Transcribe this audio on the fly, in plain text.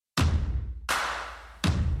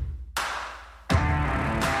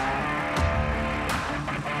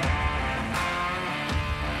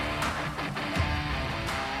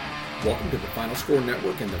Welcome to the Final Score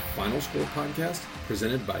Network and the Final Score Podcast,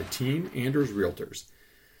 presented by Team Anders Realtors.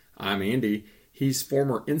 I'm Andy. He's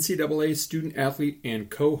former NCAA student athlete and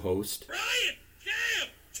co-host. Ryan, jam,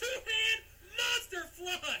 two-hand monster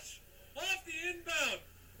flush off the inbound.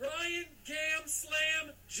 Ryan, cam,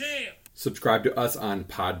 slam, jam. Subscribe to us on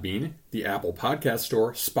Podbean, the Apple Podcast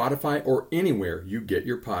Store, Spotify, or anywhere you get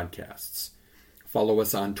your podcasts. Follow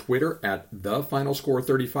us on Twitter at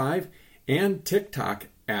TheFinalScore35 and TikTok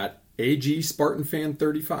at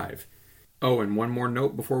AGSpartanFan35. Oh, and one more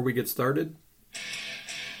note before we get started.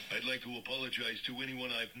 I'd like to apologize to anyone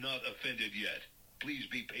I've not offended yet. Please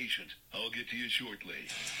be patient. I'll get to you shortly.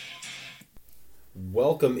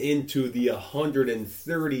 Welcome into the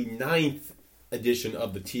 139th edition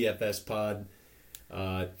of the TFS Pod.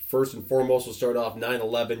 First and foremost, we'll start off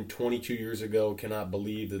 9/11, 22 years ago. Cannot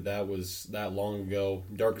believe that was that long ago.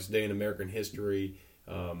 Darkest day in American history.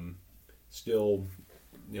 Still,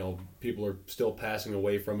 people are still passing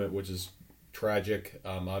away from it, which is tragic.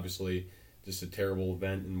 Obviously, just a terrible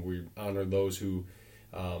event, and we honor those who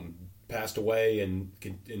passed away and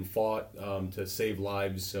fought to save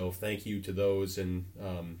lives. So thank you to those, and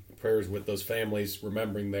prayers with those families,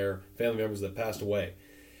 remembering their family members that passed away.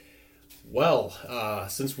 Well,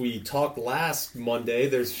 since we talked last Monday,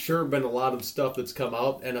 there's sure been a lot of stuff that's come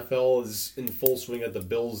out. NFL is in full swing at the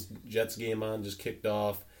Bills-Jets game just kicked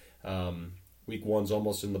off. Week 1's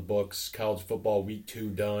almost in the books. College football, week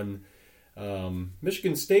 2 done.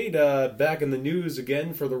 Michigan State back in the news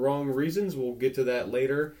again for the wrong reasons. We'll get to that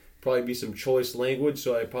later. Probably be some choice language,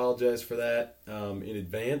 so I apologize for that in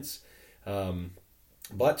advance.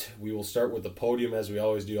 But we will start with the podium as we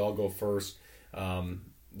always do. I'll go first.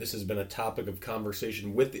 This has been a topic of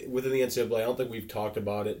conversation within the NCAA. I don't think we've talked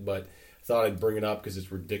about it, but I thought I'd bring it up because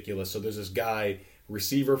it's ridiculous. So there's this guy,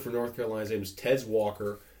 receiver for North Carolina. His name is Tez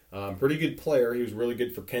Walker. Pretty good player. He was really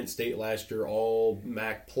good for Kent State last year, all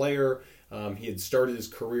MAC player. He had started his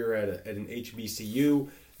career at an HBCU.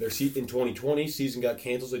 In 2020, season got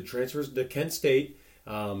canceled. He transfers to Kent State.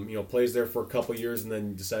 Plays there for a couple years, and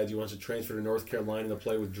then decides he wants to transfer to North Carolina to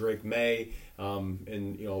play with Drake May,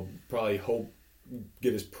 and probably hope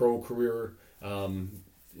get his pro career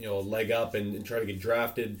leg up and try to get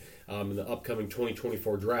drafted in the upcoming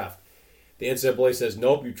 2024 draft. The NCAA says,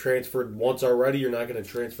 nope, you transferred once already. You're not going to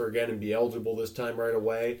transfer again and be eligible this time right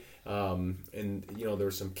away.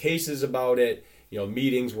 There's some cases about it,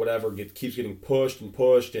 meetings, whatever, keeps getting pushed,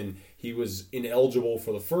 and he was ineligible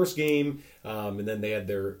for the first game. And then they had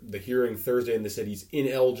the hearing Thursday, and they said he's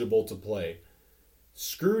ineligible to play.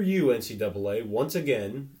 Screw you, NCAA, once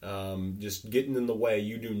again, just getting in the way.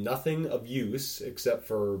 You do nothing of use except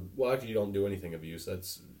for, well, actually, you don't do anything of use.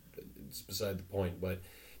 It's beside the point, but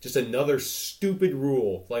just another stupid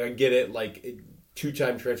rule. Like, I get it,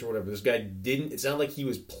 two-time transfer, whatever. This guy didn't. It's not like he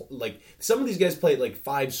was some of these guys play at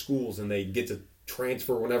 5 schools and they get to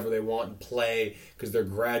transfer whenever they want and play because they're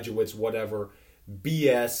graduates, whatever.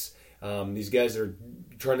 BS. These guys are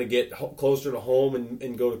trying to get closer to home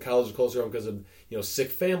and go to college closer to home because of sick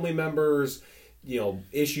family members,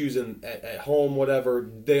 issues at home, whatever.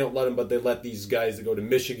 They don't let them, but they let these guys that go to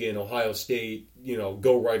Michigan, Ohio State,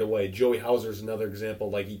 go right away. Joey Hauser's another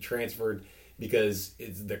example. He transferred because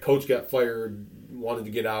the coach got fired, wanted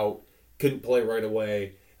to get out, couldn't play right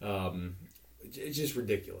away. It's just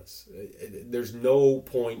ridiculous. There's no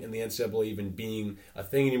point in the NCAA even being a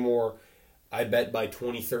thing anymore. I bet by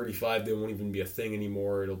 2035 they won't even be a thing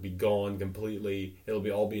anymore. It'll be gone completely. It'll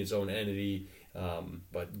all be its own entity.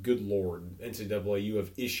 But good Lord, NCAA, you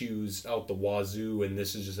have issues out the wazoo, and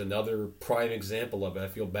this is just another prime example of it. I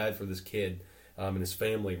feel bad for this kid and his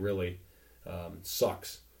family, really.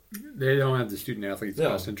 Sucks. They don't have the student athlete's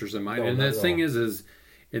best interest in mind. No, and the thing is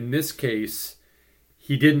in this case,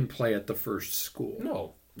 he didn't play at the first school.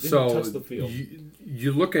 No. So touch the field.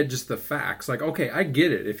 You look at just the facts. Okay, I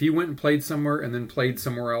get it. If he went and played somewhere and then played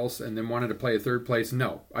somewhere else and then wanted to play a third place,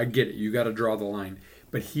 no, I get it. You got to draw the line.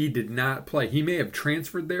 But he did not play. He may have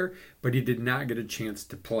transferred there, but he did not get a chance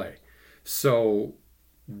to play. So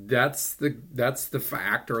that's the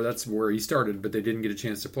fact, or that's where he started, but they didn't get a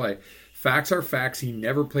chance to play. Facts are facts. He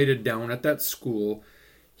never played it down at that school.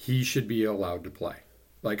 He should be allowed to play.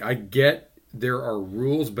 I get there are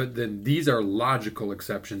rules, but then these are logical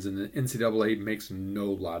exceptions, and the NCAA makes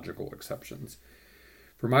no logical exceptions.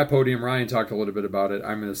 For my podium, Ryan talked a little bit about it.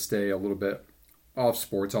 I'm going to stay a little bit off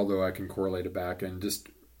sports, although I can correlate it back. And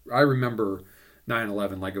I remember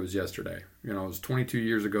 9/11 like it was yesterday. It was 22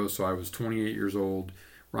 years ago, so I was 28 years old.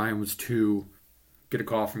 Ryan was 2. Get a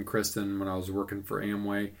call from Kristen when I was working for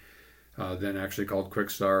Amway, then actually called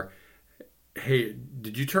Quickstar. hey,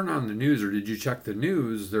 did you turn on the news or did you check the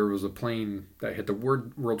news? There was a plane that hit the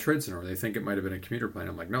World Trade Center. They think it might have been a commuter plane.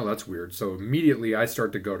 I'm like, no, that's weird. So immediately I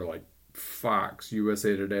start to go to like Fox,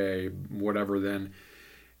 USA Today, whatever. Then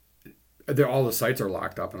all the sites are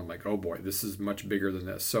locked up, and I'm like, oh boy, this is much bigger than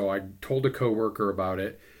this. So I told a coworker about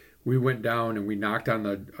it. We went down and we knocked on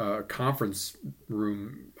the conference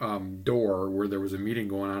room door where there was a meeting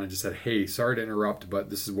going on and just said, hey, sorry to interrupt, but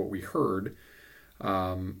this is what we heard.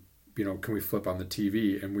 Can we flip on the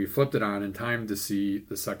TV? And we flipped it on in time to see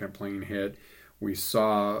the second plane hit. We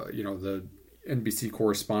saw, the NBC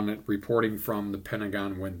correspondent reporting from the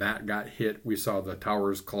Pentagon when that got hit. We saw the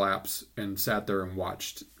towers collapse and sat there and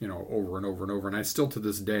watched, over and over and over. And I still to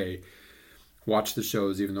this day watch the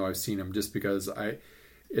shows, even though I've seen them, just because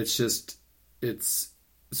it's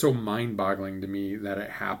so mind-boggling to me that it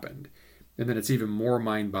happened. And then it's even more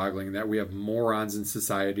mind-boggling that we have morons in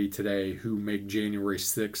society today who make January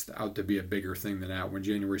 6th out to be a bigger thing than that, when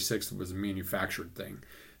January 6th was a manufactured thing.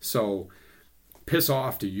 So piss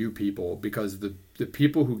off to you people, because the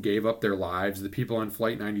people who gave up their lives, the people on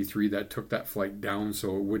Flight 93 that took that flight down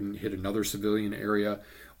so it wouldn't hit another civilian area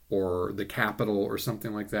or the Capitol or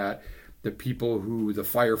something like that, the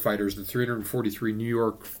firefighters, the 343 New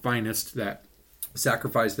York finest that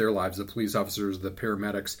sacrificed their lives, the police officers, the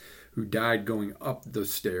paramedics who died going up the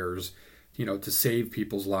stairs, to save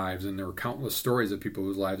people's lives. And there were countless stories of people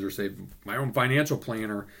whose lives were saved. My own financial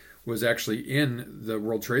planner was actually in the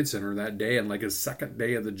World Trade Center that day, and like his second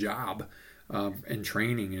day of the job and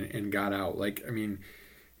training, and got out.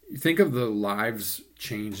 Think of the lives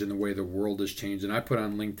changed and the way the world has changed. And I put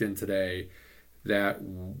on LinkedIn today that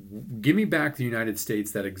give me back the United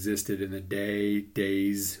States that existed in the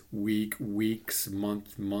days, weeks,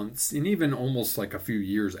 months, and even almost like a few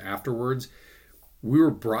years afterwards. We were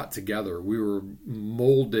brought together. We were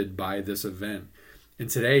molded by this event. And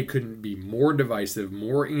today couldn't be more divisive,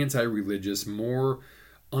 more anti-religious, more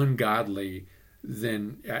ungodly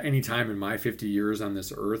than at any time in my 50 years on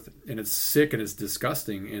this earth. And it's sick and it's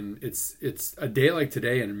disgusting. And it's a day like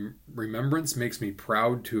today, and remembrance makes me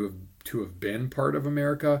proud to have been part of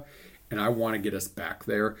America. And I want to get us back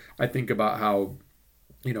there. I think about how,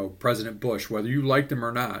 President Bush, whether you liked him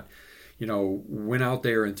or not, went out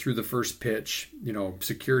there and threw the first pitch,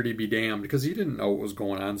 security be damned, because he didn't know what was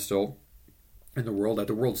going on still in the world. At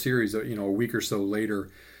the World Series, a week or so later,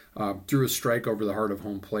 threw a strike over the heart of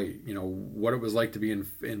home plate. What it was like to be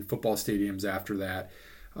in football stadiums after that.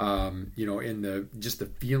 In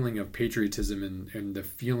the feeling of patriotism and the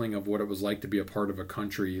feeling of what it was like to be a part of a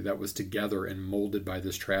country that was together and molded by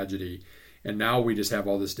this tragedy. And now we just have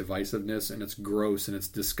all this divisiveness, and it's gross and it's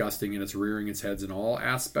disgusting, and it's rearing its heads in all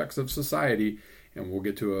aspects of society. And we'll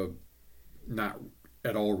get to a not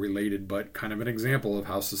at all related, but kind of an example of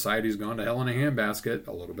how society's gone to hell in a handbasket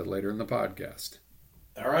a little bit later in the podcast.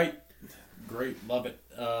 All right. Great. Love it.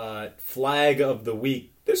 Flag of the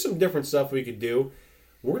week. There's some different stuff we could do.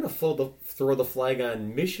 We're going to throw the flag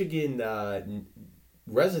on Michigan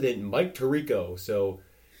resident Mike Tirico. So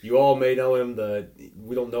you all may know him.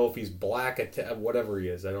 We don't know if he's black, whatever he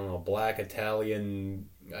is. I don't know. Black, Italian,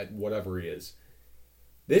 whatever he is.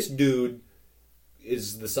 This dude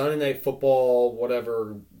is the Sunday Night Football,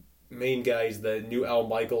 whatever, main guy. He's the new Al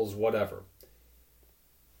Michaels, whatever.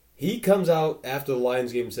 He comes out after the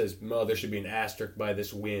Lions game and says, there should be an asterisk by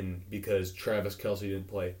this win because Travis Kelce didn't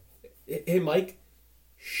play. Hey, Mike,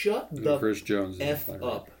 shut the Chris Jones F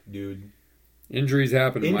up, dude. Injuries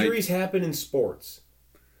happen, Injuries happen in sports.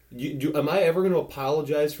 Am I ever going to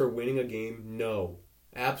apologize for winning a game? No.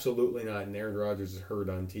 Absolutely not. And Aaron Rodgers is hurt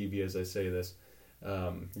on TV as I say this,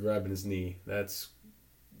 grabbing his knee. That's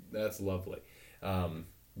lovely.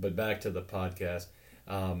 But back to the podcast.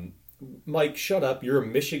 Mike, shut up. You're a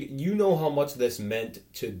Michigan. You know how much this meant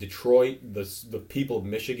to Detroit, the people of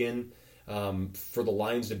Michigan, for the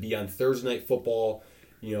Lions to be on Thursday Night Football.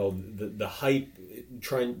 The hype,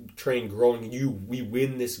 train growing. We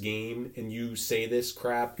win this game, and you say this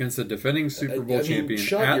crap against the defending Super Bowl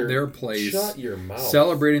champion at their place. Shut your mouth.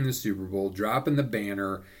 Celebrating the Super Bowl, dropping the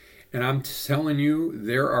banner. And I'm telling you,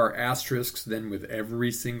 there are asterisks then with every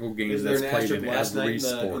single game that's played in every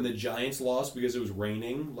sport. And the Giants lost because it was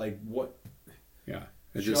raining? Like, what? Yeah.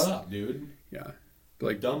 Shut up, dude. Yeah.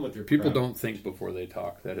 Like, done with your people crap. Don't think before they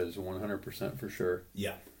talk. That is 100% for sure.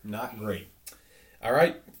 Yeah. Not great. All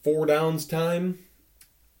right. 4 downs time.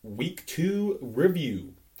 Week 2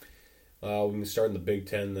 review. We can start in the Big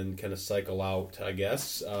Ten, then kind of cycle out, I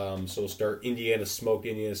guess. So we'll start Indiana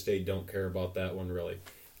State. Don't care about that one, really.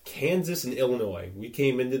 Kansas and Illinois. We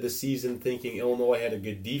came into the season thinking Illinois had a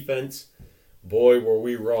good defense. Boy, were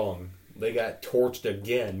we wrong. They got torched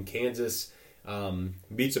again. Kansas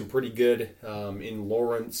Beats them pretty good in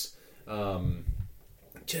Lawrence.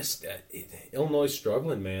 Illinois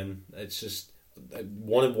struggling, man. It's just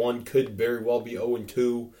 1-1 could very well be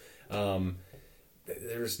 0-2.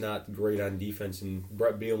 They're just not great on defense. And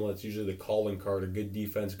Brett Bielema, that's usually the calling card: a good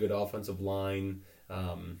defense, good offensive line.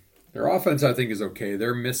 Their offense, I think, is okay.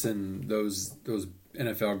 They're missing those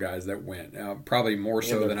NFL guys that went. Probably more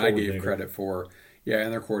so than I gave credit for. Yeah,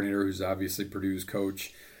 and their coordinator, who's obviously Purdue's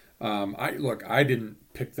coach. I didn't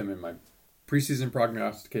pick them in my preseason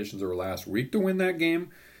prognostications or last week to win that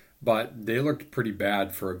game, but they looked pretty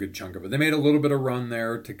bad for a good chunk of it. They made a little bit of run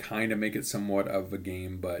there to kind of make it somewhat of a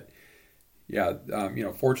game, but yeah,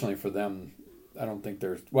 fortunately for them, I don't think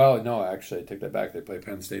there's. Well, no, actually, I take that back. They play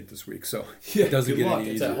Penn State this week, so it doesn't get any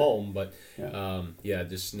easier. It's at home, but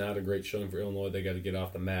just not a great showing for Illinois. They got to get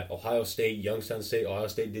off the mat. Ohio State, Youngstown State. Ohio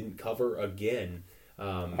State didn't cover again.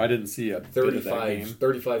 I didn't see a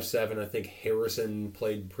 35-7. I think Harrison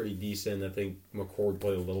played pretty decent. I think McCord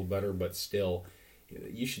played a little better, but still,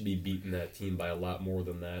 you should be beating that team by a lot more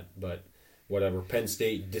than that. But whatever. Penn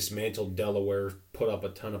State dismantled Delaware, put up a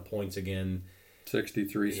ton of points again.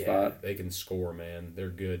 63 spot. They can score, man. They're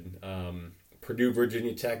good. Purdue,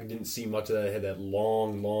 Virginia Tech, didn't see much of that. They had that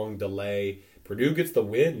long delay. Purdue gets the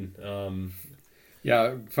win.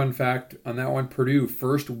 Fun fact on that one, Purdue,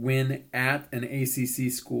 first win at an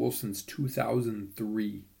ACC school since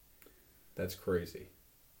 2003. That's crazy.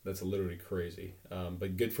 That's literally crazy.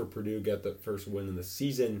 But good for Purdue, got the first win in the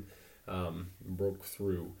season, broke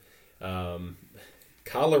through.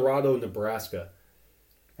 Colorado, Nebraska.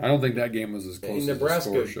 I don't think that game was as close as the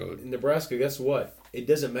score showed. In Nebraska, guess what? It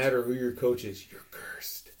doesn't matter who your coach is. You're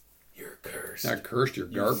cursed. You're cursed. Not cursed, you're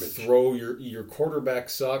garbage. Your quarterback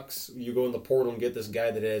sucks. You go in the portal and get this guy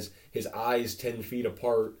that has his eyes 10 feet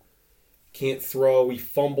apart. Can't throw. He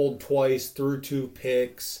fumbled twice, threw 2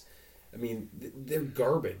 picks. I mean, they're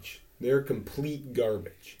garbage. They're complete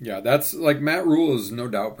garbage. Yeah, that's like Matt Rule is no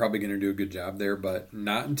doubt probably going to do a good job there, but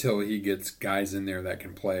not until he gets guys in there that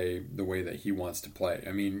can play the way that he wants to play.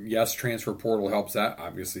 I mean, yes, transfer portal helps that.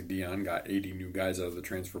 Obviously, Dion got 80 new guys out of the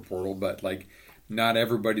transfer portal, but like not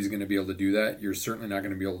everybody's going to be able to do that. You're certainly not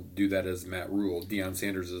going to be able to do that as Matt Rule. Deion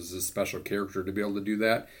Sanders is a special character to be able to do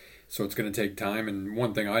that. So it's going to take time. And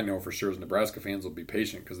one thing I know for sure is Nebraska fans will be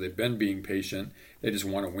patient because they've been being patient. They just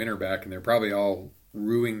want a winner back, and they're probably all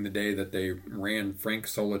ruining the day that they ran Frank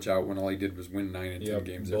Solich out when all he did was win 9 and 10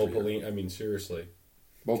 games every year. I mean, seriously.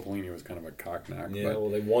 Bo Pelini was kind of a cock-knock. Yeah, well,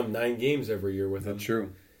 they won 9 games every year with him. That's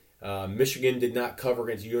true. Michigan did not cover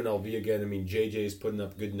against UNLV again. I mean, JJ's putting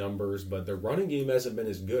up good numbers, but their running game hasn't been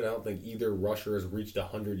as good. I don't think either rusher has reached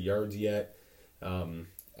 100 yards yet.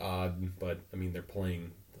 Odd, but, I mean, they're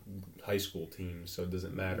playing high school teams, so it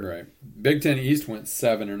doesn't matter. Right. Big Ten East went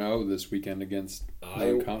 7-0 this weekend against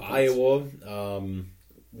Iowa.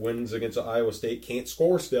 Wins against Iowa State. Can't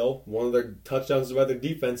score still. One of their touchdowns by their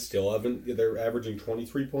defense still haven't. They're averaging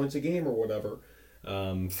 23 points a game or whatever.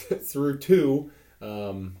 Through 2.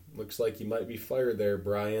 Looks like you might be fired there,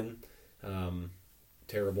 Brian.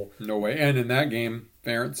 Terrible. No way. And in that game,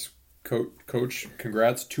 Ferentz, coach,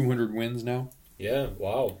 congrats, 200 wins now. Yeah,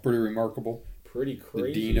 wow. Pretty remarkable. Pretty crazy.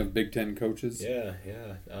 The dean of Big Ten coaches. Yeah.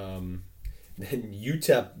 Then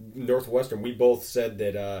UTEP, Northwestern, we both said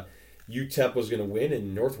that UTEP was going to win,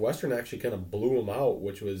 and Northwestern actually kind of blew them out,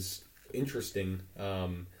 which was interesting.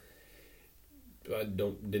 I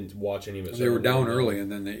didn't watch any of it. They were down early, and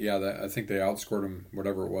then I think they outscored them,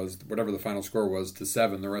 whatever the final score was, to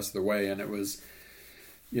 7 the rest of the way, and it was,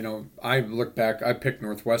 I look back, I picked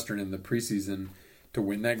Northwestern in the preseason to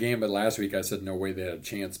win that game, but last week I said no way they had a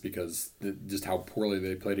chance because just how poorly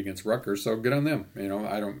they played against Rutgers. So good on them.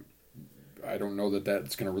 I don't know that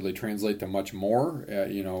that's going to really translate to much more.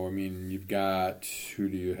 You've got, who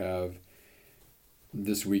do you have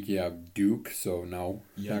this week? You have Duke, so no,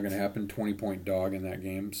 it's not going to happen. 20-point dog in that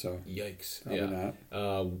game, so yikes, probably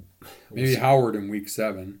not. Maybe Howard in week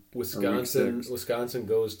 7. Wisconsin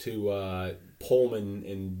goes to Pullman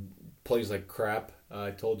and plays like crap.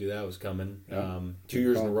 I told you that was coming. Yeah. 2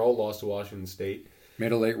 years in a row, lost to Washington State.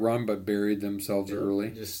 Made a late run, but buried themselves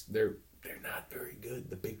early. They're not very good.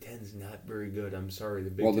 The Big Ten's not very good. I'm sorry. The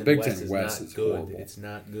Big Ten West is good. Horrible. It's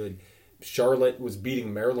not good. Charlotte was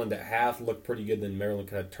beating Maryland at half. Looked pretty good. Then Maryland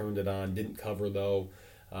kind of turned it on. Didn't cover though.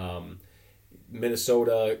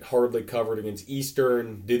 Minnesota hardly covered against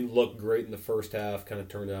Eastern. Didn't look great in the first half. Kind of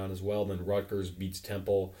turned it on as well. Then Rutgers beats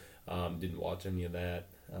Temple. Didn't watch any of that.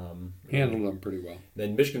 Handled them pretty well.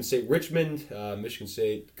 Then Michigan State, Richmond. Michigan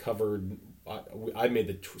State covered. I made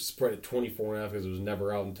the spread at 24.5 because it was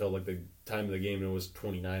never out until like the time of the game, and it was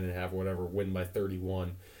 29.5 or whatever. Win by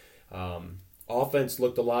 31. Offense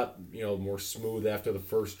looked a lot, more smooth after the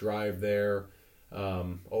first drive there.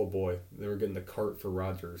 Oh boy, they were getting the cart for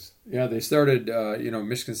Rodgers. Yeah, they started.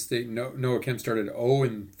 Michigan State. Noah Kim started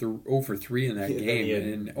 0 for 3 in that game,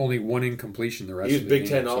 and only one incompletion the rest. He was of the Big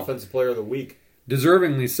game, Ten Offensive Player of the Week,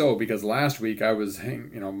 deservingly so. Because last week I was,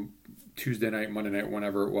 Tuesday night, Monday night,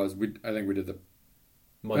 whenever it was. I think we did the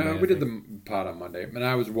Monday. We did the pod on Monday, and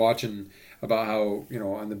I was watching about how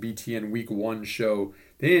on the BTN Week 1 show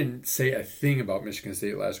they didn't say a thing about Michigan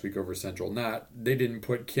State last week over Central. They didn't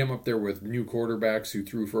put Kim up there with new quarterbacks who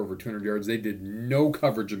threw for over 200 yards. They did no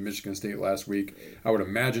coverage of Michigan State last week. I would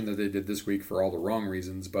imagine that they did this week for all the wrong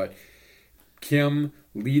reasons, but Kim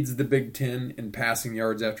leads the Big Ten in passing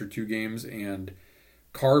yards after 2 games, and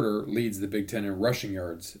Carter leads the Big Ten in rushing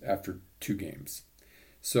yards after 2 games.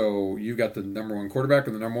 So you've got the number 1 quarterback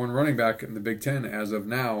and the number 1 running back in the Big Ten as of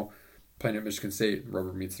now playing at Michigan State.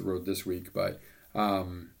 Rubber meets the road this week. But,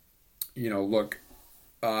 look,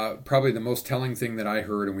 probably the most telling thing that I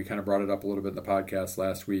heard, and we kind of brought it up a little bit in the podcast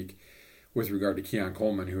last week with regard to Keon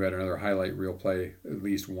Coleman, who had another highlight reel play, at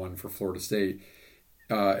least one for Florida State.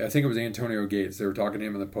 I think it was Antonio Gates. They were talking to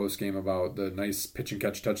him in the post game about the nice pitch and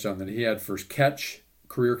catch touchdown that he had. First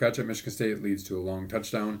career catch at Michigan State leads to a long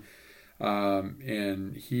touchdown.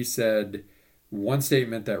 And he said one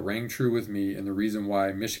statement that rang true with me, and the reason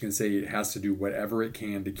why Michigan State has to do whatever it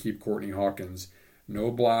can to keep Courtney Hawkins,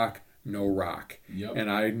 no block, no rock. Yep.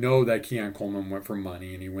 And I know that Keon Coleman went for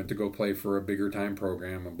money, and he went to go play for a bigger time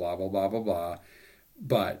program, and blah, blah, blah, blah, blah.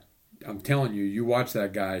 But I'm telling you, you watch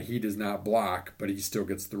that guy, he does not block, but he still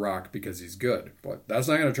gets the rock because he's good. But that's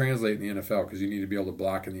not going to translate in the NFL because you need to be able to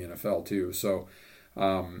block in the NFL too. So,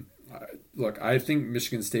 look, I think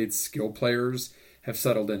Michigan State's skill players have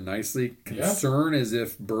settled in nicely. Concern is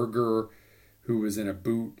if Berger, who was in a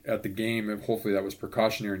boot at the game, hopefully that was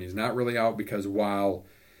precautionary and he's not really out, because while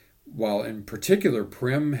in particular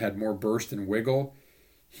Prim had more burst and wiggle,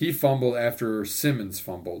 he fumbled after Simmons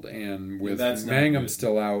fumbled, and with Mangum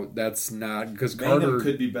still out, that's not because Carter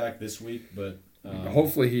could be back this week, but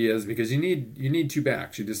hopefully he is, because you need 2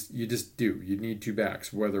 backs. You just do. You need 2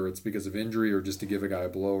 backs, whether it's because of injury or just to give a guy a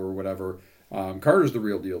blow or whatever. Carter's the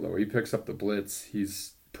real deal though. He picks up the blitz.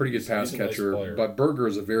 He's a pretty good pass catcher, nice but Berger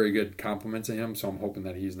is a very good complement to him. So I'm hoping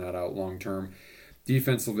that he's not out long term.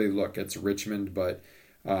 Defensively, look, it's Richmond, but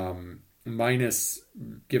minus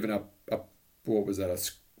giving up what was that?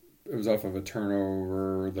 It was off of a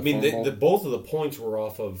turnover. Both of the points were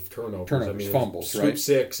off of turnovers. Fumbles, scoop right?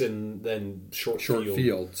 6 and then short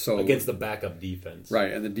field. So against the backup defense,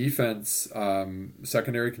 right? And the defense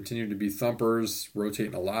secondary continued to be thumpers,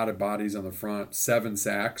 rotating a lot of bodies on the front. 7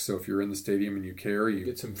 sacks. So if you're in the stadium and you care, you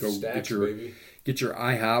get some go stacks, get your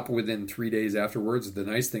IHOP within 3 days afterwards. The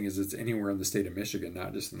nice thing is it's anywhere in the state of Michigan,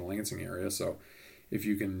 not just in the Lansing area. So if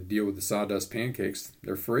you can deal with the sawdust pancakes,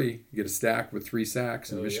 they're free. You get a stack with 3 sacks,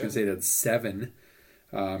 and Michigan State had 7.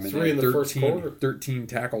 And 3 in the first quarter. 13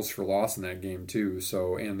 tackles for loss in that game too.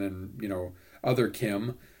 So, and then other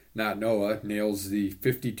Kim, not Noah, nails the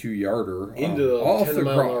 52-yarder into off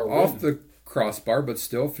the crossbar, but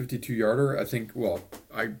still 52-yarder. I think. Well,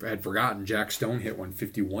 I had forgotten Jack Stone hit one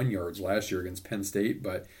 51 yards last year against Penn State,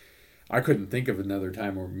 but I couldn't think of another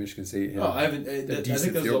time where Michigan State had I think that was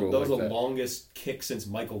the that. longest kick since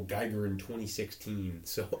Michael Geiger in 2016.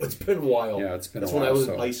 So it's been a while. Yeah, it's been That's a while. when I was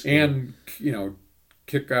in high school. And,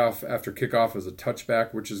 kickoff after kickoff is a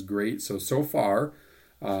touchback, which is great. So far.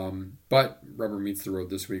 But rubber meets the road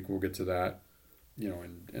this week. We'll get to that,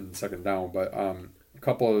 in second down. But a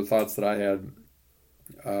couple other thoughts that I had.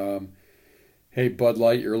 Hey, Bud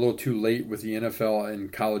Light, you're a little too late with the NFL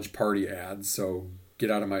and college party ads, so get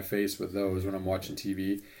out of my face with those when I'm watching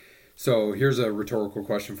TV. So here's a rhetorical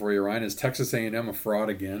question for you, Ryan. Is Texas A&M a fraud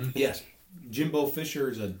again? Yes. Jimbo Fisher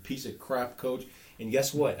is a piece of crap coach. And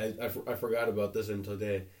guess what? I forgot about this until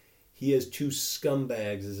today. He has 2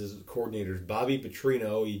 scumbags as his coordinators. Bobby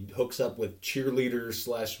Petrino, he hooks up with cheerleaders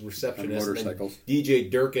 / receptionists. Motorcycles. And DJ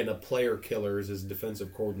Durkin, a player killer, is his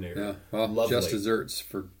defensive coordinator. Yeah, well, Lovely. just desserts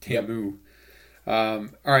for Tamu. Yep.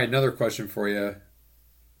 All right, another question for you.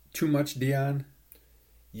 Too much Dion?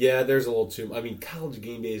 Yeah, there's a little too. I mean, College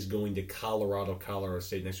Game Day is going to Colorado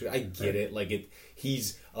State next week. I get it.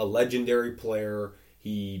 He's a legendary player.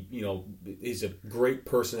 He, is a great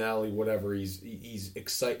personality. Whatever. He's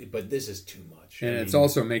excited, but this is too much. And it's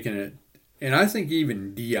also making it. And I think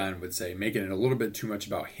even Dion would say making it a little bit too much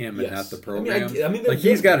about him and not the program. I mean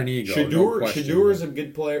he's got an ego. Shador is a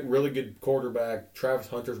good player, really good quarterback. Travis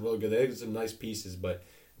Hunter's really good. They have some nice pieces, but.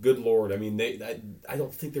 Good Lord. I mean, I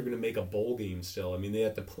don't think they're going to make a bowl game still. I mean, they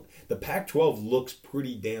have to. The Pac-12 looks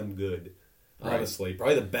pretty damn good. Honestly,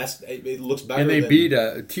 probably the best. It looks better. And they than, beat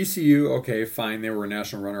TCU. Okay, fine. They were a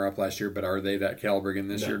national runner-up last year, but are they that caliber again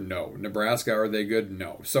this year? No. Nebraska, are they good?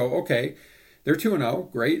 No. So, okay, they're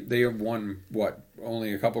 2-0. Great. They have won,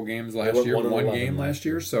 only a couple games last year? One game last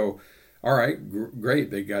year. So, all right,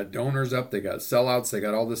 great. They got donors up. They got sellouts. They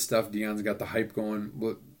got all this stuff. Deion's got the hype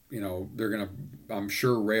going. They're going to, I'm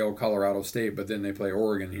sure, rail Colorado State, but then they play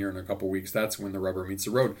Oregon here in a couple weeks. That's when the rubber meets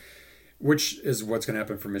the road, which is what's going to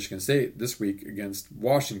happen for Michigan State this week against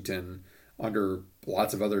Washington under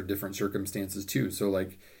lots of other different circumstances too. So,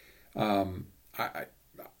 I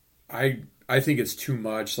think it's too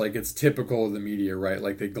much. Like, it's typical of the media, right?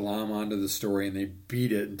 Like, they glom onto the story and they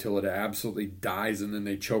beat it until it absolutely dies, and then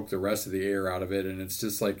they choke the rest of the air out of it. And it's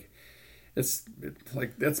just like, it's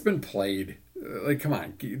like that's been played. Like, come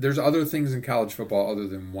on. There's other things in college football other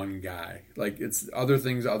than one guy. Like, it's other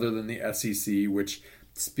things other than the SEC, which,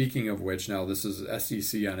 speaking of which, now this is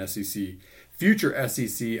SEC on SEC, future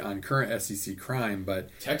SEC on current SEC crime,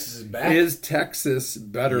 but Texas is back. Is Texas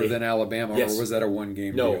better than Alabama, or was that a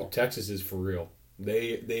one-game deal? No, Texas is for real.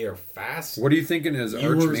 They are fast. What are you thinking is Arch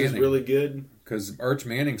Manning? is really good. Because Arch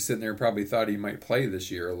Manning sitting there probably thought he might play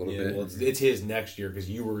this year a little bit. Well, it's his next year because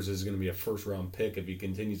Ewers is going to be a first-round pick if he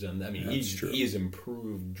continues on. I mean, he has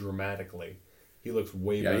improved dramatically. He looks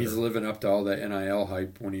way better. Yeah, he's living up to all that NIL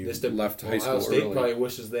hype when he left high school Ohio State early. probably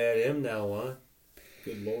wishes they had him now, huh?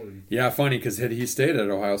 Good Lord. Yeah, funny, because had he stayed at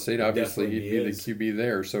Ohio State, obviously he'd be the QB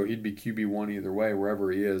there. So he'd be QB1 either way, wherever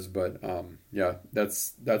he is. But, yeah,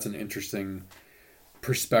 that's an interesting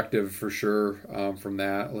perspective for sure from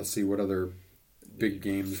that. Let's see what other big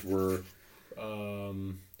games were. How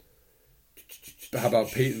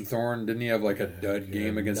about Peyton Thorne? Didn't he have like a dud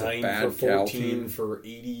game against a bad Cal team? for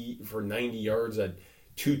 90 yards,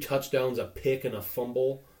 2 touchdowns, a pick, and a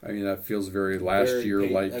fumble. I mean, that feels very last year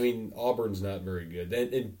like. I mean, Auburn's not very good.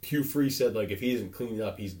 And Hugh Freeze said, like, if he isn't cleaned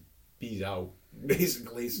up, he's out,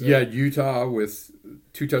 basically. So. Yeah, Utah with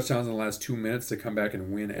 2 touchdowns in the last 2 minutes to come back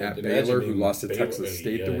and win at Baylor, who lost to Texas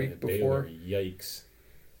State the week before. Baylor, yikes.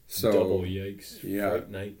 So, double yikes. Yeah. Fright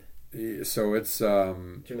night. So it's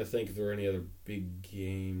I'm trying to think if there are any other big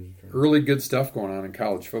games. Really good stuff going on in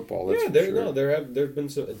college football. That's there've been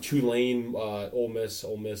some Tulane, Ole Miss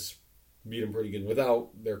beat them pretty good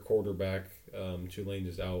without their quarterback. Tulane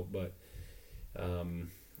is out, but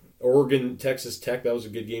Oregon, Texas Tech, that was a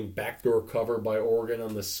good game. Backdoor cover by Oregon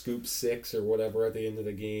on the scoop 6 or whatever at the end of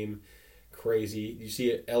the game. Crazy. You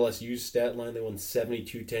see at LSU's stat line, they won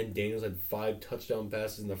 72-10. Daniels had 5 touchdown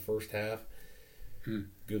passes in the first half.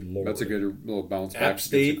 Good Lord. That's a good little bounce back. App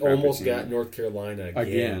State almost got North Carolina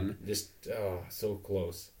again. Just so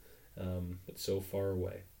close. But so far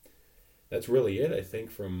away. That's really it, I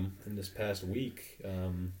think, from this past week.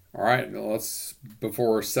 All right,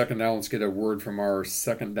 before second down, let's get a word from our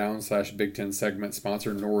second down / Big Ten segment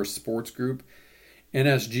sponsor, Norris Sports Group.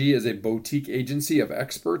 NSG is a boutique agency of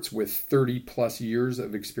experts with 30-plus years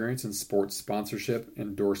of experience in sports sponsorship,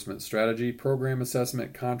 endorsement strategy, program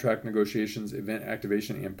assessment, contract negotiations, event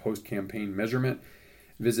activation, and post-campaign measurement.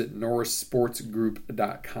 Visit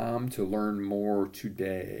norrissportsgroup.com to learn more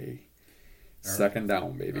today. Second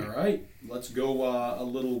down, baby. All right, let's go a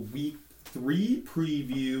little week 3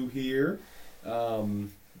 preview here.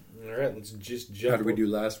 All right, let's just jump. How did we do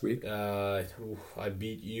last week? I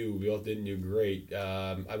beat you. We all didn't do great.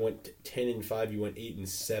 I went 10-5. You went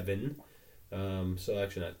 8-7. So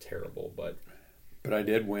actually not terrible, but I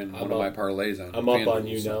did win one of my parlays on. I'm up on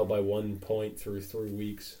you now by 1 point through 3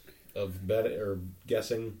 weeks of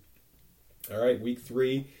guessing. All right, week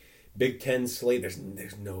 3, Big Ten slate. There's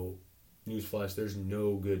no newsflash. There's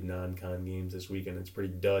no good non-con games this weekend. It's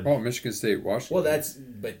pretty dud. Oh, Michigan State, Washington. Well,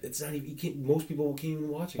 but it's not even. Most people can't even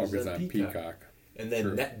watch it. It's on Peacock. And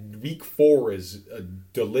then week 4 is a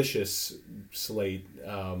delicious slate.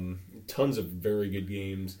 Tons of very good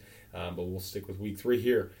games. But we'll stick with week 3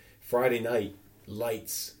 here. Friday night,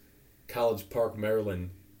 lights, College Park,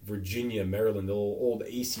 Maryland, Virginia, Maryland, the old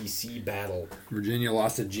ACC battle. Virginia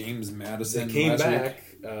lost to James Madison. They came back,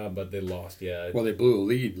 but they lost. Yeah. Well, they blew a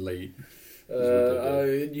lead late.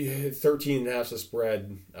 13.5 is the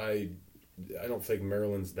spread. I don't think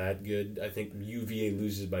Maryland's that good. I think UVA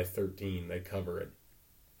loses by 13. They cover it.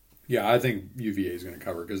 Yeah, I think UVA is going to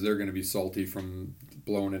cover because they're going to be salty from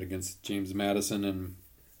blowing it against James Madison and,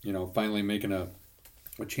 finally making a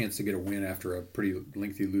chance to get a win after a pretty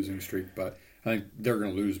lengthy losing streak. But I think they're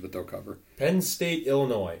going to lose, but they'll cover. Penn State,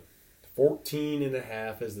 Illinois,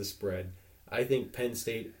 14.5 is the spread. I think Penn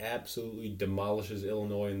State absolutely demolishes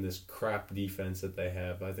Illinois in this crap defense that they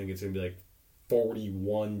have. I think it's going to be like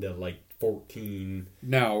 41-14.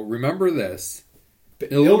 Now, remember this.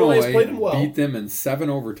 Illinois has played them well. Beat them in 7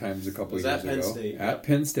 overtimes a couple Was years at Penn ago. State, At yep.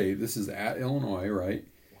 Penn State. This is at Illinois, right?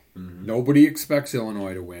 Mm-hmm. Nobody expects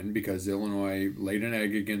Illinois to win because Illinois laid an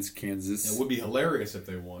egg against Kansas. It would be hilarious if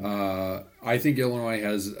they won. I think Illinois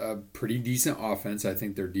has a pretty decent offense. I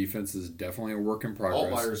think their defense is definitely a work in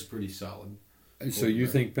progress. Altmaier's pretty solid. So you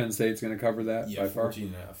think Penn State's going to cover that by far? 14.5,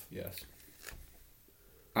 yes.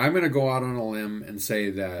 I'm going to go out on a limb and say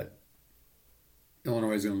that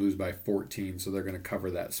Illinois is going to lose by 14, so they're going to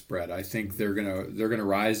cover that spread. I think they're going to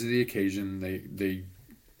rise to the occasion.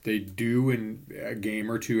 They do in a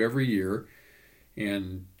game or two every year,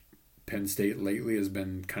 and Penn State lately has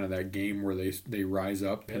been kind of that game where they rise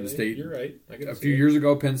up. Penn State, you're right. A few years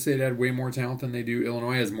ago, Penn State had way more talent than they do.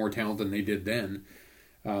 Illinois has more talent than they did then.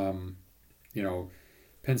 Penn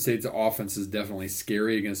State's offense is definitely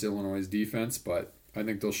scary against Illinois' defense, but I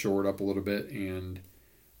think they'll shore it up a little bit, and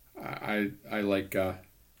I like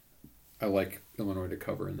Illinois to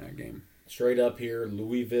cover in that game. Straight up here,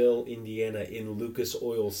 Louisville, Indiana, in Lucas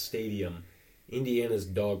Oil Stadium. Indiana's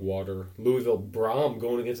dog water. Louisville Braum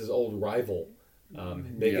going against his old rival,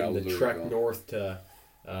 making the trek north to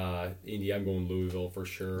Indy. I'm going Louisville for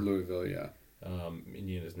sure. Louisville, yeah.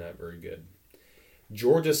 Indiana's not very good.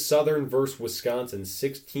 Georgia Southern versus Wisconsin.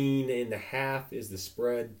 16.5 is the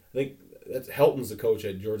spread. I think that's Helton's the coach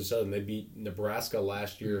at Georgia Southern. They beat Nebraska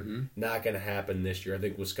last year. Mm-hmm. Not going to happen this year. I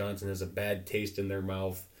think Wisconsin has a bad taste in their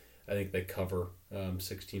mouth. I think they cover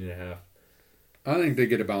 16.5. I think they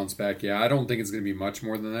get a bounce back. Yeah, I don't think it's going to be much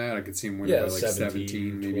more than that. I could see them winning by like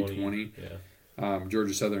 17, maybe 20. Yeah.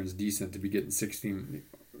 Georgia Southern's decent to be getting 16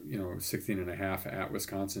 and a half at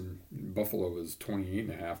Wisconsin. Buffalo was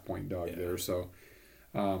 28.5 point dog there. So,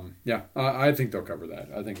 I think they'll cover that.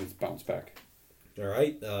 I think it's bounce back. All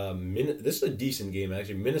right. This is a decent game,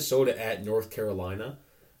 actually. Minnesota at North Carolina.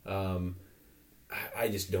 I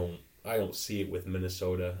just don't. I don't see it with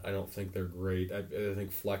Minnesota. I don't think they're great. I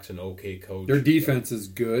think Fleck's an okay coach. Their defense is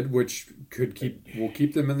good, which will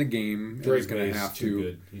keep them in the game. Drake's going to have to.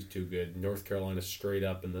 Good. He's too good. North Carolina's straight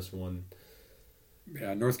up in this one.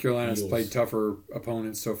 Yeah, North Carolina's played tougher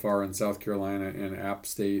opponents so far in South Carolina and App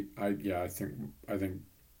State. I think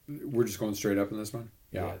we're just going straight up in this one.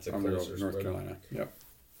 Yeah, it's a I'm going to closer go North spread. Carolina.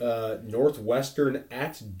 Yep. Northwestern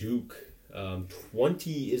at Duke.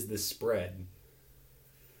 20 is the spread.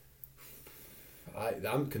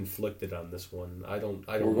 I'm conflicted on this one. I don't.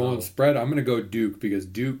 We're going spread. I'm going to go Duke because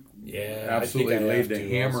Duke absolutely laid the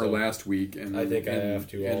hammer last week, and I think I have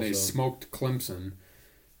to. And they smoked Clemson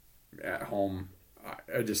at home.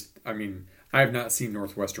 I have not seen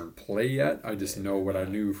Northwestern play yet. I just know what I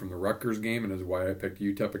knew from the Rutgers game, and is why I picked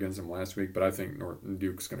UTEP against them last week. But I think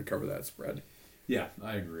Duke's going to cover that spread. Yeah,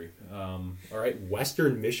 I agree. All right,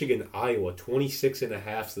 Western Michigan, Iowa,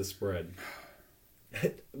 26.5 is the spread.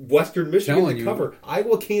 Western Michigan to cover.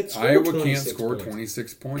 Iowa can't score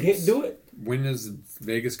 26 points. Can't do it. When is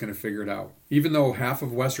Vegas going to figure it out? Even though half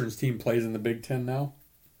of Western's team plays in the Big Ten now,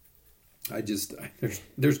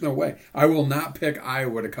 there's no way. I will not pick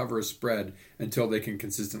Iowa to cover a spread until they can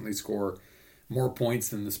consistently score more points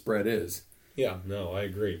than the spread is. Yeah, no, I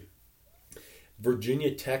agree.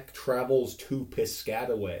 Virginia Tech travels to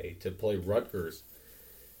Piscataway to play Rutgers.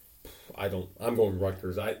 I'm going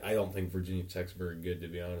Rutgers. I don't think Virginia Tech's very good, to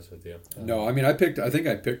be honest with you. No, I mean I think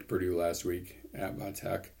I picked Purdue last week at my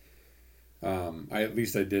Tech. I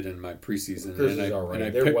did in my preseason. Rutgers is all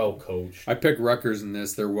right. They're well coached. I picked Rutgers in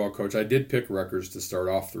this. They're well coached. I did pick Rutgers to start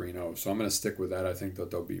off 3-0, so I'm going to stick with that. I think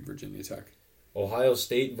that they'll beat Virginia Tech. Ohio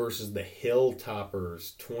State versus the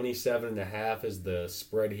Hilltoppers. 27.5 is the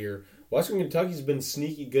spread here. Western Kentucky's been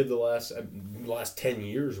sneaky good the last 10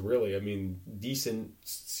 years, really. I mean, decent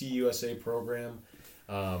CUSA program.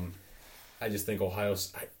 I just think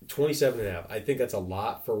 27.5. I think that's a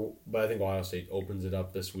lot but I think Ohio State opens it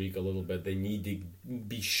up this week a little bit. They need to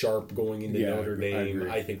be sharp going into Notre Dame.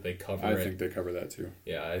 I think they cover it. I think they cover that too.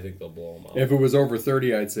 Yeah, I think they'll blow them out. If it was over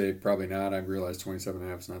 30, I'd say probably not. I realize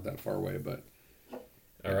 27.5 is not that far away, but.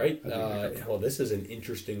 All right. Well, this is an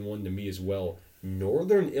interesting one to me as well.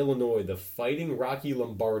 Northern Illinois, the Fighting Rocky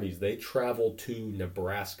Lombardis, they travel to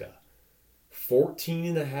Nebraska.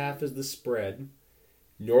 14.5 is the spread.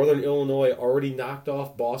 Northern Illinois already knocked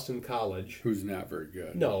off Boston College. Who's not very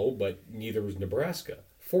good. No, but neither was Nebraska.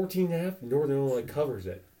 14.5, Northern Illinois covers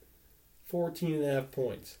it. 14.5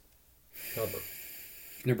 points. Cover.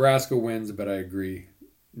 Nebraska wins, but I agree.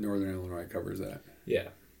 Northern Illinois covers that. Yeah.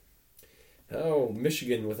 Oh,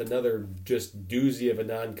 Michigan with another just doozy of a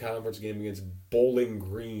non-conference game against Bowling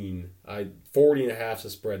Green. 40.5 is the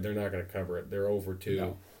spread. They're not going to cover it. They're over 2.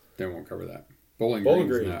 No, they won't cover that. Bowling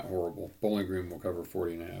Green's not horrible. Bowling Green will cover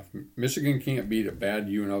 40.5. Michigan can't beat a bad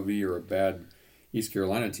UNLV or a bad East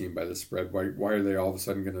Carolina team by the spread. Why are they all of a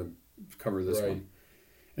sudden going to cover this Right. one?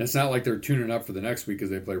 And it's not like they're tuning up for the next week because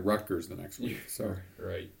they play Rutgers the next week. So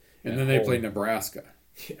Right. and At then they home. play Nebraska.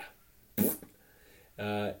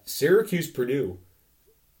 Yeah. Syracuse, Purdue.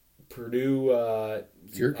 Purdue.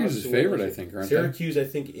 Syracuse is obviously favored, won- I think, aren't Syracuse, I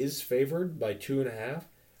think, is favored by 2.5.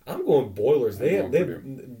 I'm going Boilers. They I'm have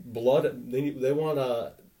going blood. They want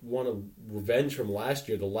a revenge from last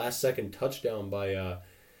year. The last second touchdown by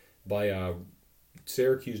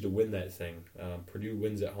Syracuse to win that thing. Purdue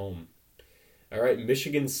wins at home. All right,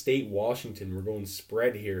 Michigan State, Washington. We're going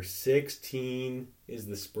spread here. 16 is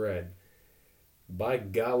the spread. By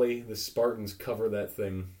golly, the Spartans cover that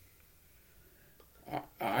thing.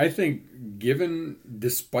 I think,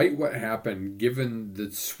 despite what happened, given the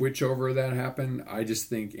switchover that happened, I just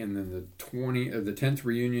think, and then the 10th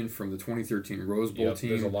reunion from the 2013 Rose Bowl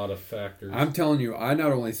team. There's a lot of factors. I'm telling you, I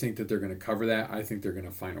not only think that they're going to cover that, I think they're going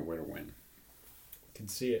to find a way to win. Can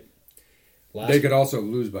see it. They could also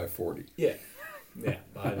lose by 40. Yeah,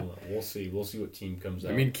 I don't know. We'll see. We'll see what team comes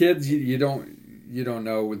out. I mean, kids, you don't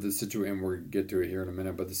know with the situation. And we'll get to it here in a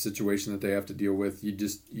minute, but the situation that they have to deal with,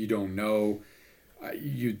 you don't know.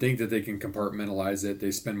 You'd think that they can compartmentalize it.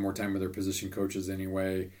 They spend more time with their position coaches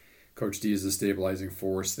anyway. Coach D is a stabilizing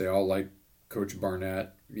force. They all like Coach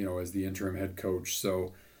Barnett, as the interim head coach.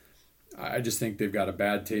 So I just think they've got a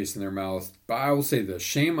bad taste in their mouth. But I will say this: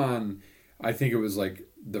 shame on. I think it was like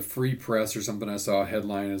the Free Press or something. I saw a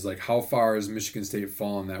headline is like, "How far has Michigan State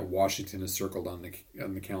fallen that Washington is circled on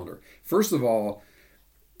the calendar?" First of all,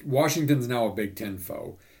 Washington's now a Big Ten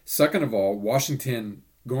foe. Second of all, Washington,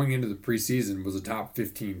 going into the preseason, was a top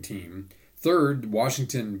 15 team. Third,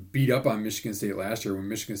 Washington beat up on Michigan State last year when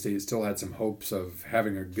Michigan State still had some hopes of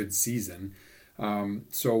having a good season.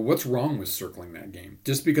 So what's wrong with circling that game?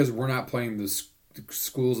 Just because we're not playing the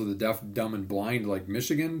schools of the deaf, dumb, and blind like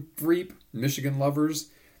Michigan, Michigan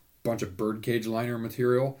lovers, bunch of birdcage liner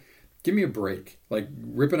material. Give me a break. Like,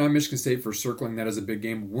 ripping on Michigan State for circling that as a big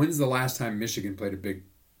game. When's the last time Michigan played a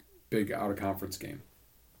big out-of-conference game?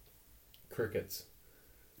 Crickets.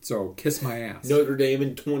 So, kiss my ass. Notre Dame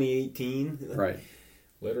in 2018. Right.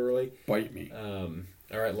 Literally. Bite me.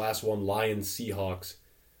 All right, last one. Lions, Seahawks.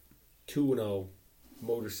 2-0.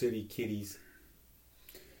 Motor City Kitties.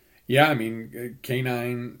 Yeah, I mean,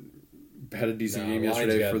 K9 had a decent game Lions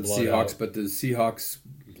yesterday got for the blood Seahawks, out. but the Seahawks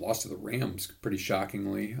lost to the Rams pretty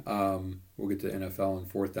shockingly. We'll get to NFL and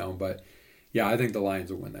fourth down, but yeah, I think the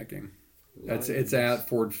Lions will win that game. It's at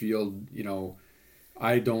Ford Field.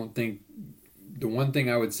 I don't think. The one thing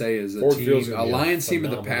I would say is a Lions team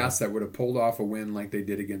of the past that would have pulled off a win like they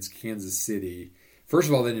did against Kansas City. First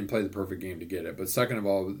of all, they didn't play the perfect game to get it. But second of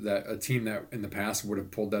all, that a team that in the past would have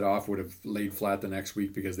pulled that off would have laid flat the next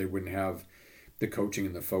week because they wouldn't have the coaching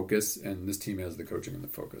and the focus. And this team has the coaching and the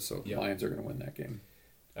focus. So Lions are going to win that game.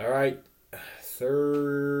 All right.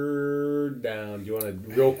 Third down. Do you want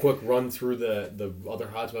to real quick run through the other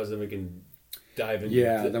hotspots, then we can dive into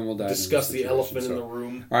then we'll discuss into the elephant in the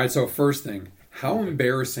room. All right, so first thing, how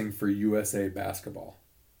embarrassing for USA basketball.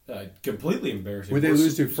 Completely embarrassing. Would they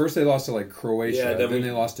lose to? First, they lost to like Croatia. Yeah, then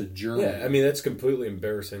they lost to Germany. Yeah, I mean that's completely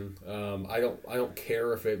embarrassing. I don't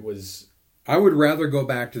care if it was. I would rather go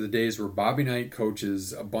back to the days where Bobby Knight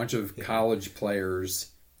coaches a bunch of college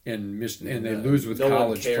players and they lose with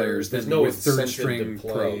college players than with third string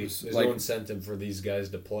pros. There's no incentive for these guys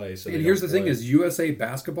to play. So and here's the thing: is USA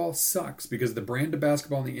basketball sucks because the brand of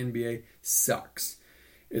basketball in the NBA sucks.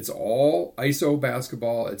 It's all ISO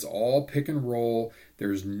basketball. It's all pick and roll.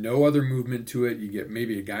 There's no other movement to it. You get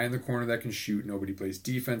maybe a guy in the corner that can shoot. Nobody plays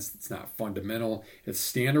defense. It's not fundamental. It's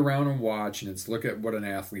stand around and watch, and it's look at what an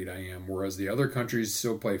athlete I am. Whereas the other countries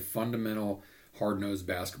still play fundamental, hard-nosed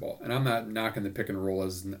basketball. And I'm not knocking the pick and roll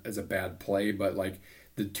as a bad play, but like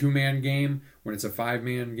the two-man game, when it's a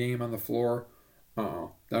five-man game on the floor,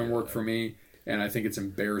 doesn't work for me. And I think it's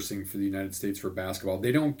embarrassing for the United States for basketball.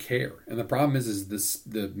 They don't care. And the problem is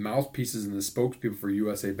the mouthpieces and the spokespeople for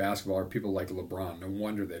USA basketball are people like LeBron. No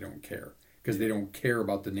wonder they don't care. Because they don't care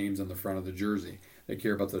about the names on the front of the jersey. They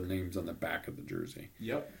care about the names on the back of the jersey.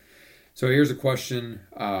 Yep. So here's a question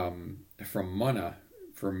from Munna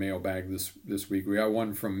for mailbag this week. We got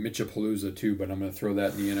one from Mitchapalooza too, but I'm going to throw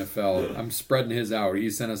that in the NFL. I'm spreading his out.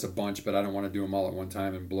 He sent us a bunch, but I don't want to do them all at one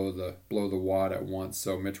time and blow the wad at once.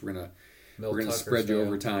 So Mitch, we're going to spread you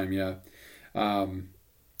over time, yeah.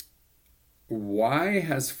 Why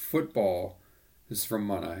has football, this is from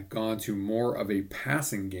Munna, gone to more of a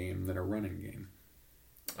passing game than a running game?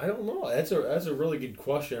 I don't know. That's a really good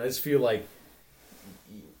question. I just feel like,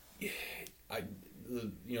 the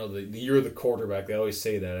year of the quarterback. They always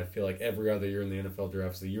say that. I feel like every other year in the NFL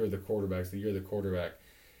draft is the year of the quarterback.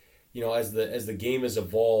 as the game has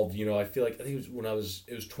evolved, I feel like I think it was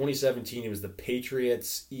 2017. It was the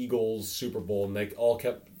Patriots Eagles Super Bowl, and they all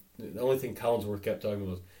kept the only thing Collinsworth kept talking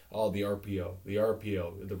about was the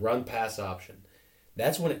RPO, the run pass option.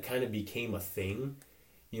 That's when it kind of became a thing,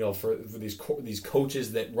 for these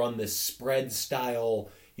coaches that run this spread style,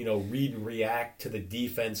 read and react to the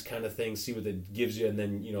defense kind of thing, see what it gives you, and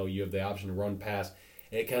then you have the option to run pass.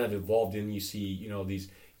 And it kind of evolved, and you see these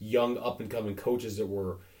young up and coming coaches that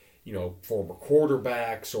were former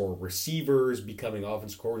quarterbacks or receivers becoming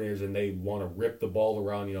offensive coordinators, and they want to rip the ball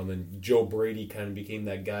around, and then Joe Brady kind of became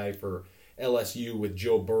that guy for LSU with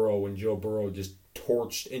Joe Burrow, and Joe Burrow just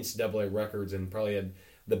torched NCAA records and probably had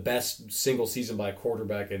the best single season by a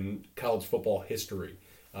quarterback in college football history.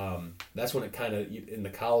 That's when it kind of, in the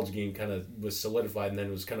college game, kind of was solidified, and then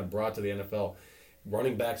it was kind of brought to the NFL.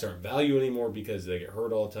 Running backs aren't value anymore because they get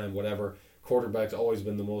hurt all the time, whatever. Quarterback's always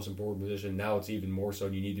been the most important position. Now it's even more so,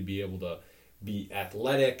 and you need to be able to be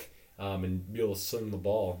athletic and be able to sling the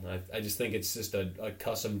ball. I just think it's just a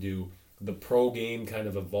custom to the pro game kind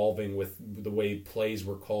of evolving with the way plays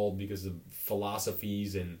were called because of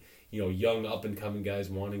philosophies and young up and coming guys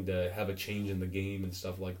wanting to have a change in the game and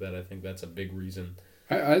stuff like that. I think that's a big reason.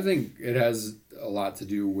 I think it has a lot to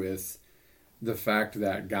do with the fact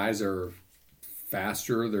that guys are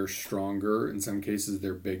faster, they're stronger, in some cases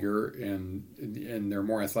they're bigger, and they're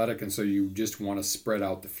more athletic, and so you just want to spread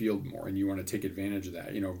out the field more, and you want to take advantage of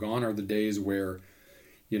that. Gone are the days where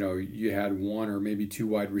you had one or maybe two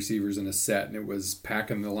wide receivers in a set, and it was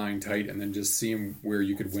packing the line tight and then just seeing where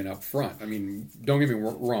you could win up front. I mean, don't get me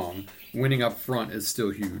wrong, winning up front is still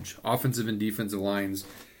huge. Offensive and defensive lines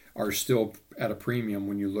are still at a premium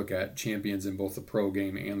when you look at champions in both the pro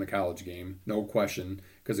game and the college game, no question,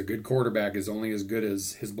 because a good quarterback is only as good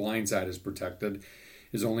as his blind side is protected,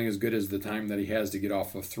 is only as good as the time that he has to get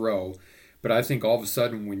off a throw. But I think all of a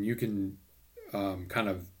sudden when you can kind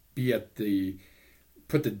of be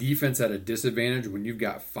put the defense at a disadvantage when you've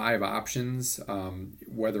got five options,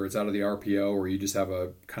 whether it's out of the RPO or you just have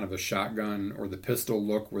a kind of a shotgun or the pistol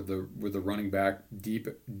look with the running back deep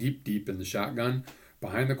in the shotgun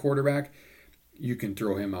behind the quarterback, you can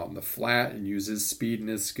throw him out in the flat and use his speed and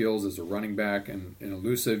his skills as a running back and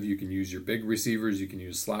elusive. You can use your big receivers. You can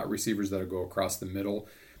use slot receivers that'll go across the middle.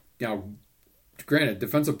 Now, granted,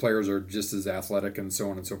 defensive players are just as athletic and so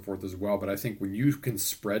on and so forth as well, but I think when you can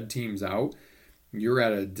spread teams out, you're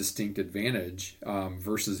at a distinct advantage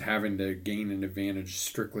versus having to gain an advantage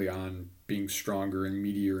strictly on being stronger and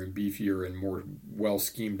meatier and beefier and more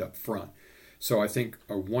well-schemed up front. So I think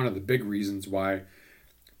one of the big reasons why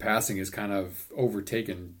passing is kind of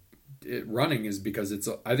overtaken running is because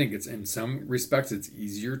I think it's in some respects it's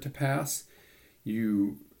easier to pass.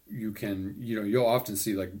 You can you'll often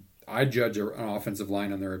see, like, I judge an offensive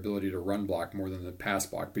line on their ability to run block more than the pass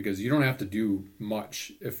block, because you don't have to do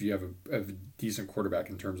much if you have a decent quarterback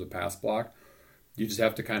in terms of pass block. You just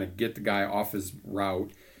have to kind of get the guy off his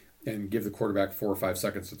route and give the quarterback 4 or 5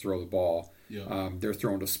 seconds to throw the ball. Yeah. They're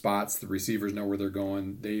thrown to spots. The receivers know where they're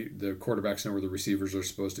going. The quarterbacks know where the receivers are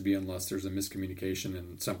supposed to be unless there's a miscommunication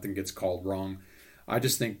and something gets called wrong. I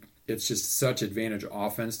just think it's just such advantage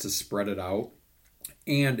offense to spread it out,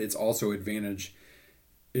 and it's also advantage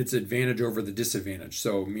over the disadvantage.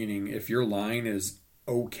 So meaning if your line is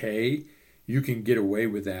okay, you can get away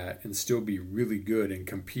with that and still be really good and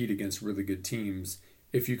compete against really good teams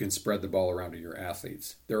if you can spread the ball around to your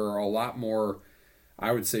athletes. There are a lot more,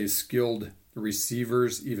 I would say, skilled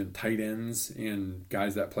receivers, even tight ends, and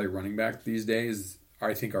guys that play running back these days,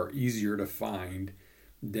 I think are easier to find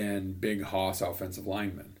than big hoss offensive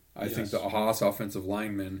linemen. I think the hoss offensive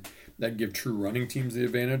linemen that give true running teams the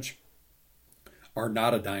advantage are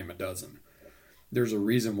not a dime a dozen. There's a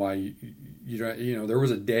reason why there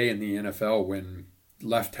was a day in the NFL when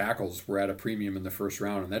left tackles were at a premium in the first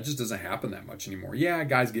round, and that just doesn't happen that much anymore. Yeah,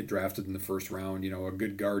 guys get drafted in the first round, a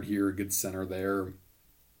good guard here, a good center there,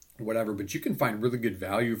 whatever, but you can find really good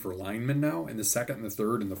value for linemen now in the second and the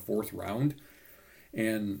third and the fourth round,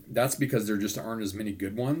 and that's because there just aren't as many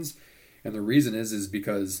good ones. And the reason is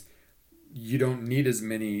because you don't need as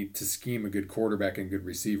many to scheme a good quarterback and good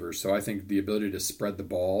receivers. So I think the ability to spread the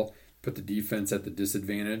ball, put the defense at the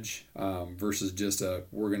disadvantage versus just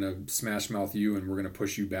we're going to smash mouth you and we're going to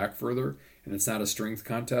push you back further, and it's not a strength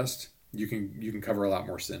contest, you can cover a lot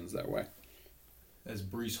more sins that way. As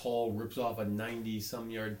Breece Hall rips off a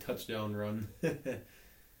 90-some yard touchdown run.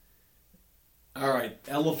 All right,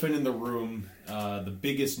 elephant in the room, the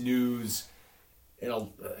biggest news, and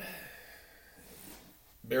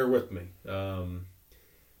bear with me.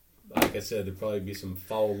 like I said, there'd probably be some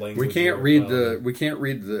foul language. We can't read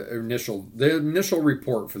the initial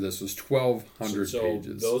report for this was 1,200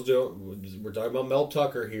 pages. We're talking about Mel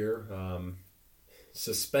Tucker here,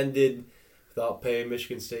 suspended without pay,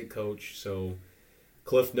 Michigan State coach. So,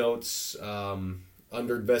 Cliff Notes,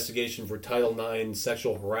 under investigation for Title IX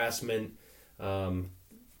sexual harassment.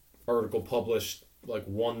 Article published like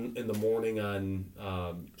 1 a.m. on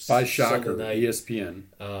by Shocker, Sunday night. ESPN.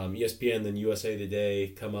 ESPN, then USA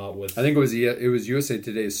Today come out with. I think it was USA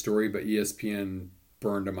Today's story, but ESPN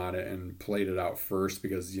burned them on it and played it out first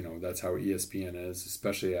because that's how ESPN is,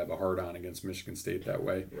 especially have a hard on against Michigan State that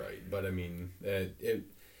way. Right, but I mean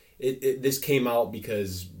this came out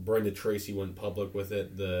because Brenda Tracy went public with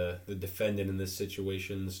it, the defendant in this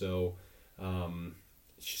situation. So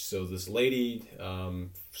this lady,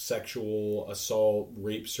 sexual assault,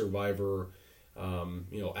 rape survivor,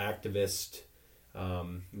 activist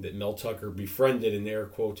that Mel Tucker befriended, in air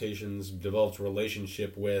quotations, developed a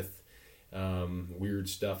relationship with. Weird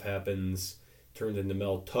stuff happens, turned into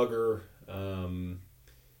Mel Tugger.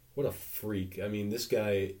 What a freak. I mean, this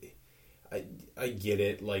guy, I get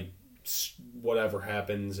it, like, whatever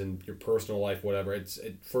happens in your personal life, whatever.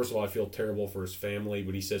 First of all, I feel terrible for his family,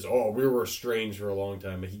 but he says, "Oh, we were estranged for a long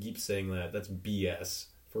time." He keeps saying that. That's BS,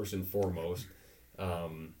 first and foremost. I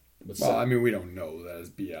mean, we don't know that is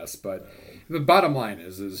BS, but the bottom line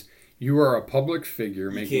is you are a public figure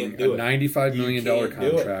making a $95 million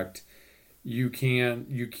contract. You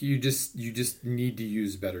just need to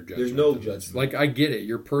use better judgment. There's no judgment. Like, I get it.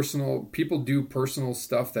 People do personal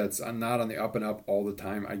stuff that's not on the up and up all the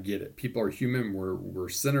time. I get it. People are human. We're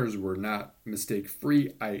sinners. We're not mistake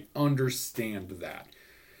free. I understand that.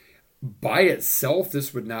 By itself,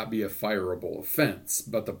 this would not be a fireable offense.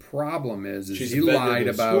 But the problem is he lied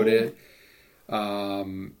about it.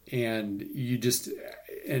 And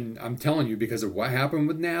I'm telling you, because of what happened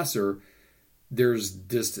with Nasser, there's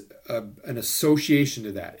just an association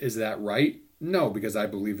to that. Is that right? No, because I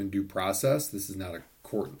believe in due process. This is not a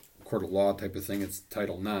court of law type of thing. It's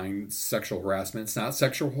Title IX, sexual harassment. It's not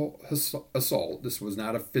sexual assault. This was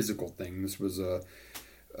not a physical thing. This was a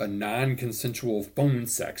non-consensual phone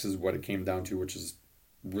sex is what it came down to, which is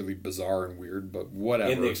really bizarre and weird, but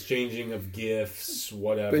whatever. In the exchanging of gifts,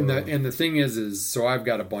 whatever. And the thing is so I've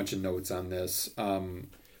got a bunch of notes on this.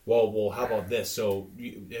 Well, how about this? So,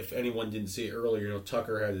 if anyone didn't see it earlier,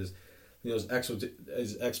 Tucker had his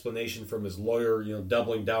explanation from his lawyer,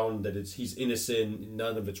 doubling down that he's innocent,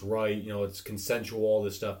 none of it's right, it's consensual, all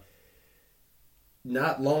this stuff.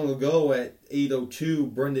 Not long ago at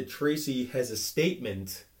 8:02, Brenda Tracy has a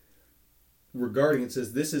statement regarding it.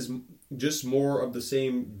 Says this is just more of the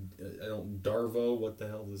same. Darvo. What the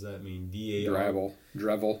hell does that mean? Drevel.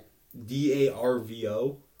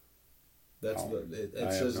 DARVO. That's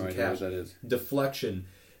it says in caps. That is. Deflection,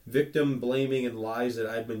 victim blaming, and lies that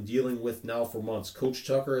I've been dealing with now for months. Coach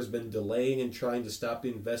Tucker has been delaying and trying to stop the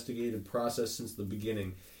investigative process since the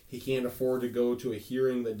beginning. He can't afford to go to a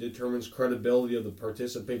hearing that determines credibility of the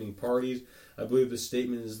participating parties. I believe this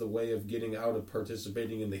statement is the way of getting out of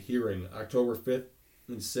participating in the hearing. October 5th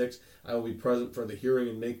and 6th, I will be present for the hearing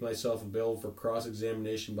and make myself available for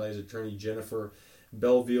cross-examination by his attorney, Jennifer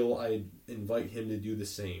Belleville. I invite him to do the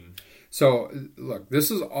same. So, look,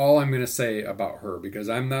 this is all I'm going to say about her, because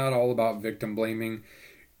I'm not all about victim blaming.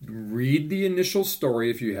 Read the initial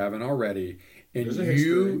story if you haven't already, and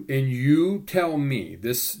you tell me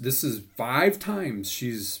this is 5 times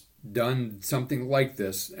she's done something like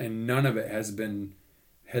this, and none of it has been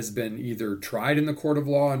either tried in the court of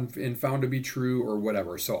law and found to be true or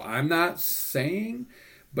whatever. So I'm not saying,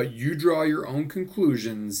 but you draw your own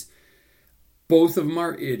conclusions. Both of them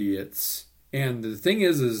are idiots. And the thing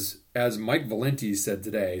is as Mike Valenti said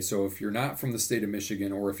today, so if you're not from the state of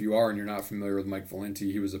Michigan, or if you are and you're not familiar with Mike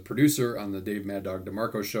Valenti, he was a producer on the Dave Mad Dog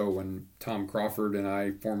DeMarco show when Tom Crawford and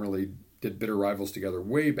I formerly did Bitter Rivals together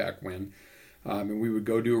way back when. And we would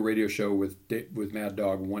go do a radio show with Mad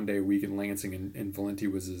Dog one day a week in Lansing, and Valenti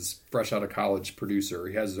was his fresh out of college producer.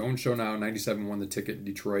 He has his own show now, 97 won the ticket in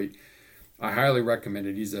Detroit. I highly recommend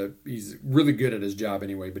it. He's really good at his job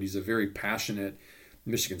anyway, but he's a very passionate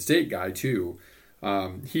Michigan State guy too.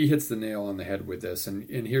 He hits the nail on the head with this. And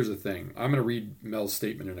here's the thing. I'm going to read Mel's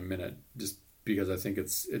statement in a minute just because I think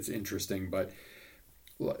it's interesting. But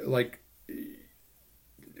like,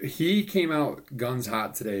 he came out guns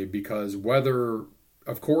hot today because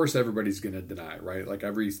of course, everybody's going to deny, right? Like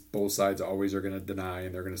both sides always are going to deny,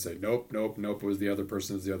 and they're going to say, nope, it was the other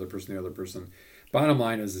person, it's the other person. Bottom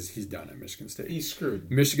line is he's done at Michigan State. He's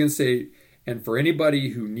screwed. Michigan State, and for anybody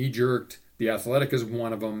who knee-jerked, The Athletic is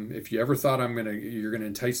one of them. If you ever thought you're going to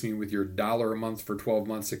entice me with your $1 a month for 12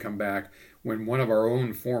 months to come back, when one of our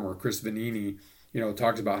own former, Chris Vanini,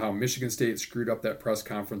 talked about how Michigan State screwed up that press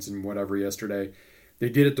conference and whatever yesterday. They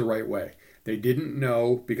did it the right way. They didn't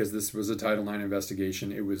know because this was a Title IX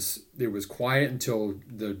investigation. It was quiet until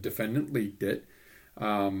the defendant leaked it,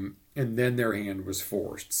 and then their hand was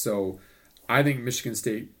forced. So I think Michigan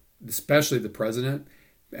State, especially the president,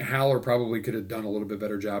 Haller probably could have done a little bit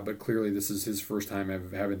better job, but clearly this is his first time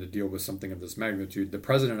of having to deal with something of this magnitude. The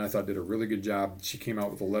president, I thought, did a really good job. She came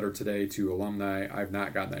out with a letter today to alumni. I've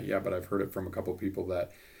not gotten that yet, but I've heard it from a couple of people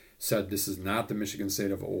that said this is not the Michigan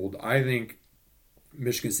State of old. I think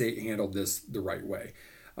Michigan State handled this the right way.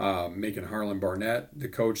 Making Harlan Barnett the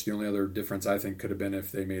coach, the only other difference I think could have been if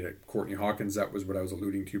they made it Courtney Hawkins. That was what I was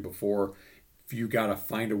alluding to before. If you got to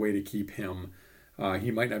find a way to keep him.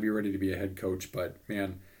 He might not be ready to be a head coach, but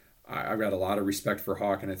man, I've got a lot of respect for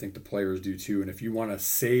Hawk, and I think the players do too. And if you want to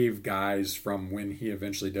save guys from when he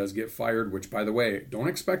eventually does get fired, which, by the way, don't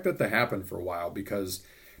expect that to happen for a while, because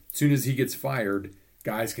as soon as he gets fired,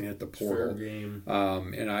 guys can hit the portal. Fair game.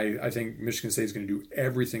 And I think Michigan State is going to do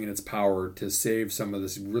everything in its power to save some of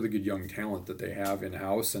this really good young talent that they have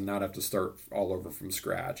in-house and not have to start all over from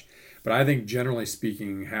scratch. But I think, generally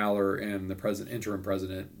speaking, Haller and the interim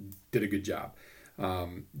president did a good job.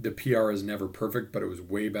 The PR is never perfect, but it was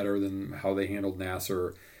way better than how they handled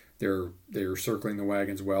Nasser. They're circling the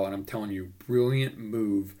wagons well, and I'm telling you, brilliant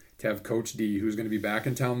move to have Coach D, who's going to be back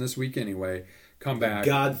in town this week anyway, come back,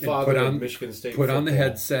 Godfather of Michigan State put on the football.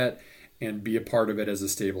 headset and be a part of it as a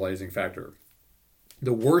stabilizing factor.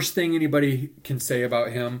 The worst thing anybody can say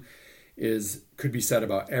about him could be said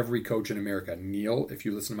about every coach in America. Neil, if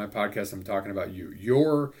you listen to my podcast, I'm talking about you.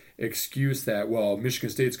 Your excuse that, well,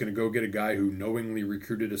 Michigan State's going to go get a guy who knowingly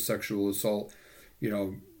recruited a sexual assault,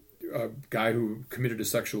 a guy who committed a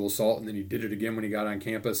sexual assault and then he did it again when he got on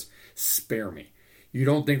campus, spare me. You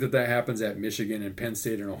don't think that happens at Michigan and Penn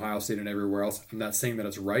State and Ohio State and everywhere else. I'm not saying that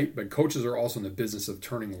it's right, but coaches are also in the business of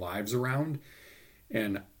turning lives around.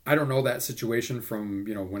 And I don't know that situation from,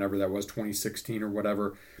 whenever that was, 2016 or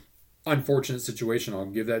whatever. Unfortunate situation, I'll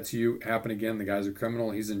give that to you. Happen again, the guy's a criminal,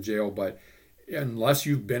 he's in jail, but unless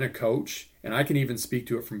you've been a coach, and I can even speak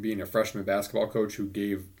to it from being a freshman basketball coach who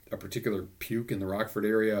gave a particular puke in the Rockford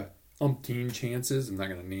area umpteen chances. I'm not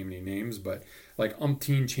going to name any names, but like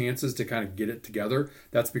umpteen chances to kind of get it together.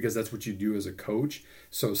 That's because that's what you do as a coach.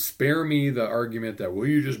 So spare me the argument that, well,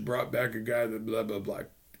 you just brought back a guy that blah, blah, blah.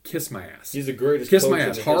 Kiss my ass. He's the greatest Kiss coach my in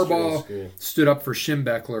ass. the history of the Harbaugh school. stood up for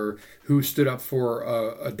Schimbeckler, who stood up for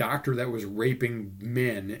a doctor that was raping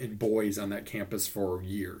men and boys on that campus for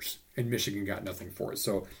years. And Michigan got nothing for it.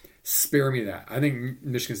 So spare me that. I think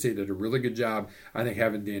Michigan State did a really good job. I think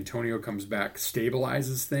having D'Antonio comes back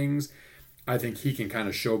stabilizes things. I think he can kind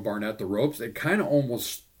of show Barnett the ropes. It kind of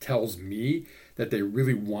almost tells me that they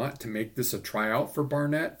really want to make this a tryout for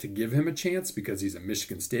Barnett to give him a chance because he's a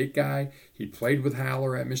Michigan State guy. He played with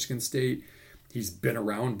Haller at Michigan State. He's been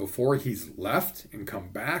around before. He's left and come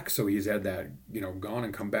back, so he's had that gone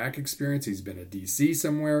and come back experience. He's been a DC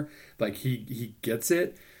somewhere. Like he gets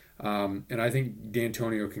it, and I think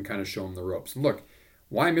D'Antonio can kind of show him the ropes. Look,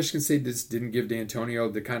 why Michigan State just didn't give D'Antonio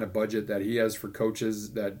the kind of budget that he has for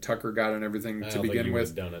coaches that Tucker got and everything to begin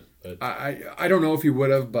with. Done it, but I don't know if he would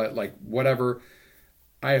have, but like whatever.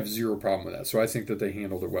 I have zero problem with that. So I think that they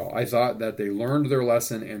handled it well. I thought that they learned their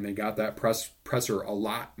lesson and they got that presser a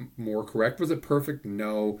lot more correct. Was it perfect?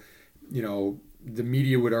 No. The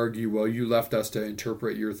media would argue, well, you left us to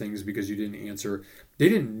interpret your things because you didn't answer. They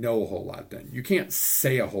didn't know a whole lot then. You can't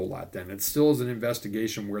say a whole lot then. It still is an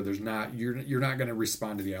investigation where you're not going to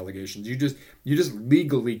respond to the allegations. You just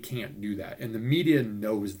legally can't do that. And the media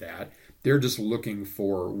knows that. They're just looking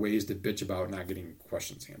for ways to bitch about not getting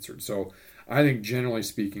questions answered. So I think, generally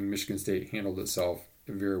speaking, Michigan State handled itself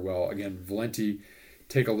very well. Again, Valenti,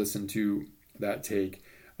 take a listen to that take.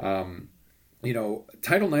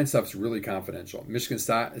 Title IX stuff is really confidential. Michigan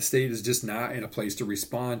State is just not in a place to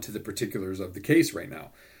respond to the particulars of the case right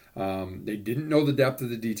now. They didn't know the depth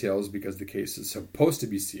of the details because the case is supposed to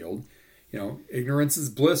be sealed. Ignorance is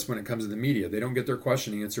bliss when it comes to the media. They don't get their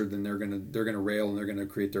question answered, then they're gonna rail and they're gonna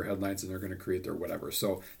create their headlines and they're gonna create their whatever.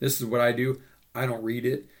 So this is what I do. I don't read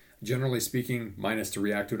it. Generally speaking, minus to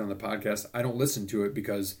react to it on the podcast, I don't listen to it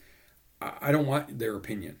because I don't want their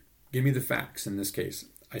opinion. Give me the facts in this case.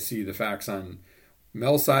 I see the facts on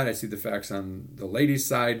Mel's side. I see the facts on the ladies'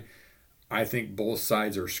 side. I think both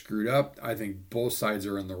sides are screwed up. I think both sides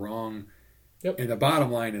are in the wrong. Yep. And the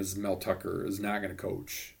bottom line is Mel Tucker is not going to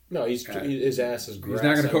coach. No, his ass is grass. He's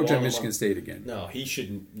not going to coach at Michigan State again. No, he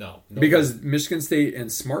shouldn't. No. Because Michigan State,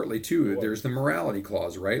 and smartly too, there's the morality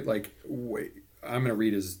clause, right? Like, I'm going to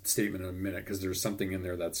read his statement in a minute because there's something in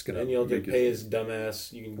there that's going to. And you don't have to pay his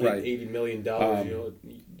dumbass. You can get Right. $80 million. You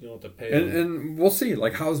don't have to pay him. And we'll see.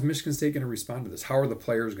 Like, how is Michigan State going to respond to this? How are the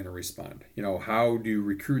players going to respond? How do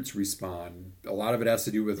recruits respond? A lot of it has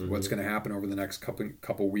to do with what's going to happen over the next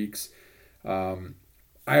couple weeks. I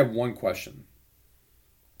have one question.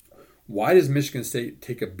 Why does Michigan State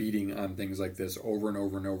take a beating on things like this over and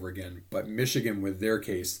over and over again? But Michigan, with their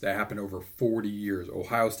case, that happened over 40 years.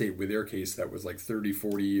 Ohio State, with their case, that was like 30,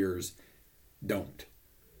 40 years, don't.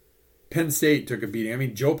 Penn State took a beating. I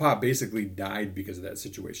mean, Joe Pop basically died because of that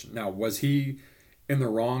situation. Now, was he in the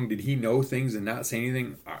wrong? Did he know things and not say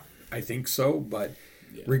anything? I think so. But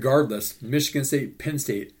regardless, Michigan State, Penn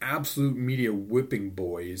State, absolute media whipping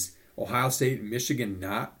boys. Ohio State, Michigan,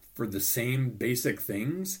 not for the same basic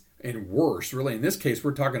things. And worse, really, in this case,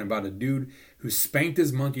 we're talking about a dude who spanked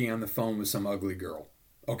his monkey on the phone with some ugly girl.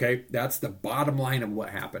 Okay? That's the bottom line of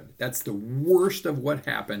what happened. That's the worst of what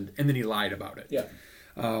happened, and then he lied about it. Yeah.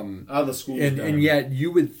 Out of the school. And yet,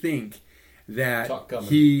 you would think that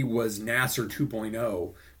he was Nasser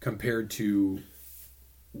 2.0 compared to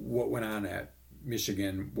what went on at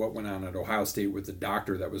Michigan, what went on at Ohio State with the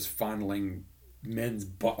doctor that was fondling men's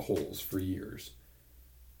buttholes for years.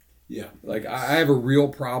 Yeah. Like, I have a real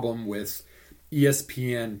problem with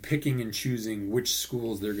ESPN picking and choosing which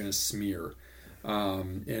schools they're going to smear.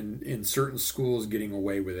 And in certain schools getting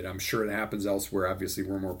away with it. I'm sure it happens elsewhere. Obviously,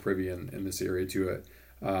 we're more privy in this area to it.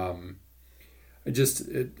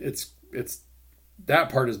 It's that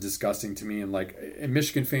part is disgusting to me. And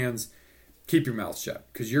Michigan fans, keep your mouth shut.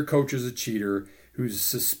 Because your coach is a cheater who's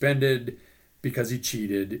suspended because he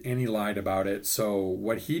cheated and he lied about it. So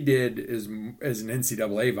what he did is an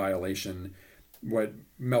NCAA violation. What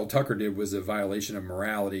Mel Tucker did was a violation of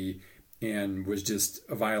morality and was just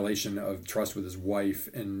a violation of trust with his wife,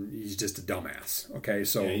 and he's just a dumbass. Okay,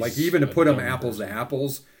 so even to put him apples to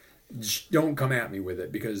apples, don't come at me with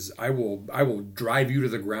it because I will drive you to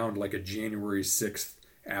the ground like a January 6th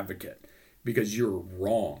advocate because you're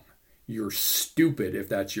wrong. You're stupid if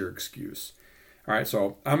that's your excuse. All right,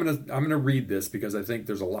 so I'm gonna read this because I think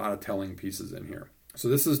there's a lot of telling pieces in here. So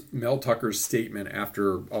this is Mel Tucker's statement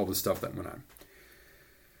after all the stuff that went on.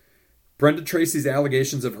 Brenda Tracy's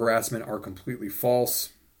allegations of harassment are completely false.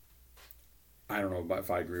 I don't know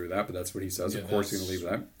if I agree with that, but that's what he says. Of course, he's going to leave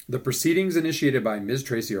that. The proceedings initiated by Ms.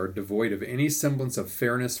 Tracy are devoid of any semblance of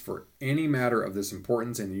fairness for any matter of this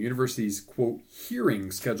importance, and the university's, quote,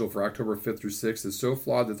 hearing scheduled for October 5th through 6th is so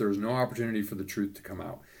flawed that there is no opportunity for the truth to come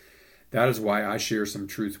out. That is why I share some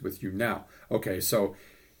truth with you now. Okay, so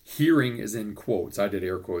hearing is in quotes. I did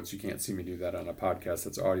air quotes. You can't see me do that on a podcast.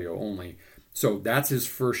 That's audio only. So that's his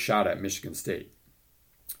first shot at Michigan State.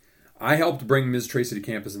 I helped bring Ms. Tracy to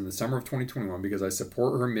campus in the summer of 2021 because I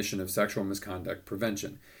support her mission of sexual misconduct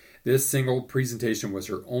prevention. This single presentation was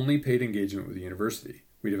her only paid engagement with the university.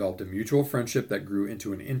 We developed a mutual friendship that grew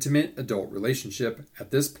into an intimate adult relationship.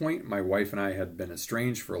 At this point, my wife and I had been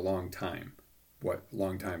estranged for a long time. What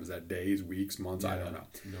long time is that? Days, weeks, months? I don't know.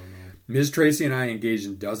 Ms. Tracy and I engaged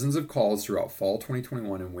in dozens of calls throughout fall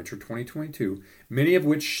 2021 and winter 2022, many of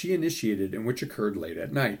which she initiated and which occurred late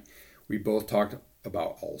at night. We both talked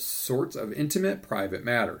about all sorts of intimate, private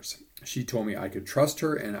matters. She told me I could trust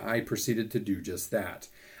her, and I proceeded to do just that.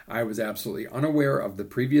 I was absolutely unaware of the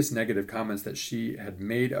previous negative comments that she had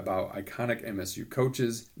made about iconic MSU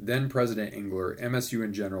coaches, then President Engler, MSU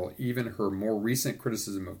in general, even her more recent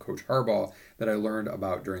criticism of Coach Harbaugh that I learned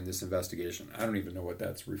about during this investigation. I don't even know what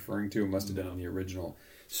that's referring to. It must have been on the original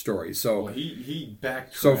story. So he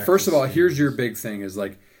backtracked. So first of all, here's your big thing is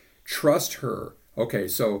trust her. Okay,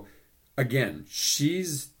 so again,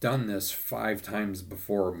 she's done this 5 times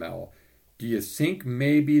before, Mel. Do you think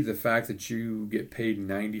maybe the fact that you get paid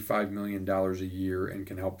 $95 million a year and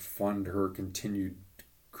can help fund her continued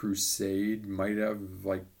crusade might have,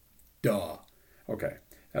 duh. Okay,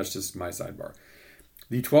 that's just my sidebar.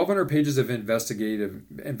 The 1,200 pages of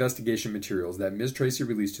investigation materials that Ms. Tracy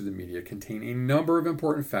released to the media contain a number of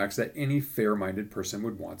important facts that any fair-minded person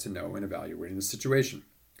would want to know in evaluating the situation.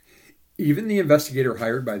 Even the investigator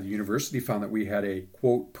hired by the university found that we had a,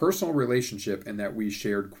 quote, personal relationship and that we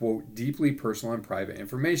shared, quote, deeply personal and private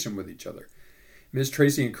information with each other. Ms.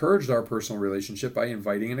 Tracy encouraged our personal relationship by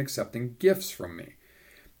inviting and accepting gifts from me.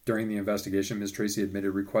 During the investigation, Ms. Tracy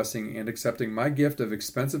admitted requesting and accepting my gift of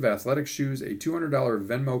expensive athletic shoes, a $200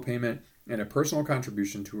 Venmo payment, and a personal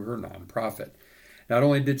contribution to her nonprofit. Not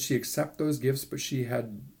only did she accept those gifts, but she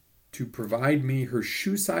had to provide me her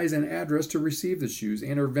shoe size and address to receive the shoes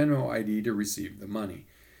and her Venmo ID to receive the money.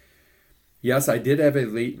 Yes, I did have a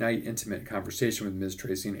late-night intimate conversation with Ms.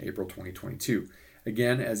 Tracy in April 2022.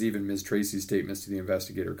 Again, as even Ms. Tracy's statements to the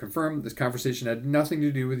investigator confirmed, this conversation had nothing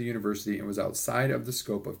to do with the university and was outside of the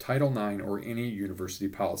scope of Title IX or any university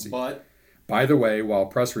policy. But, by the way, while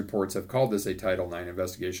press reports have called this a Title IX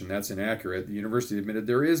investigation, that's inaccurate. The university admitted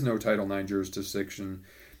there is no Title IX jurisdiction,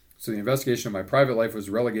 so the investigation of my private life was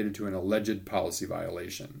relegated to an alleged policy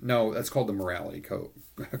violation. No, that's called the morality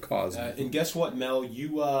cause. and guess what, Mel?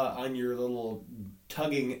 You, on your little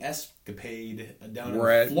tugging escapade down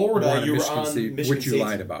We're in Florida, you were Michigan on State, Michigan which you State's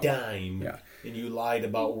lied about. dime. Yeah. And you lied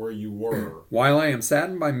about where you were. While I am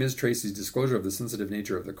saddened by Ms. Tracy's disclosure of the sensitive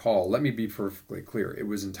nature of the call, let me be perfectly clear. It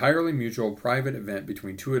was entirely mutual, private event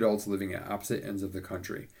between two adults living at opposite ends of the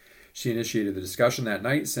country. She initiated the discussion that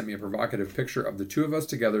night, sent me a provocative picture of the two of us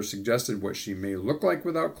together, suggested what she may look like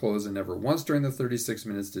without clothes, and never once during the 36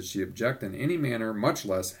 minutes did she object in any manner, much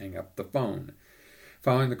less hang up the phone.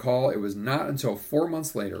 Following the call, it was not until 4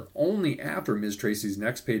 months later, only after Ms. Tracy's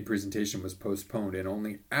next paid presentation was postponed, and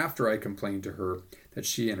only after I complained to her that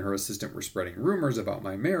she and her assistant were spreading rumors about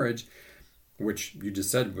my marriage, which you just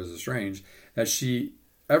said was estranged, that she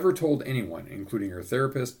ever told anyone, including her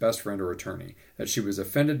therapist, best friend, or attorney, that she was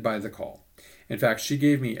offended by the call. In fact, she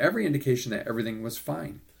gave me every indication that everything was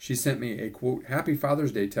fine. She sent me a, quote, Happy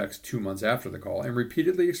Father's Day text 2 months after the call and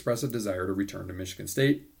repeatedly expressed a desire to return to Michigan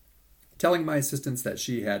State, telling my assistants that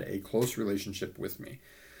she had a close relationship with me.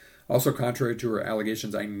 Also, contrary to her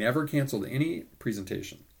allegations, I never canceled any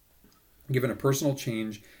presentation. Given a personal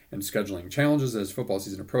change and scheduling challenges as football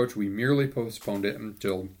season approached, we merely postponed it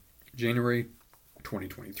until January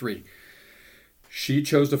 2023. She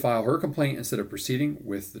chose to file her complaint instead of proceeding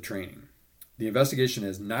with the training. The investigation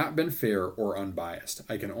has not been fair or unbiased.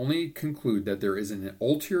 I can only conclude that there is an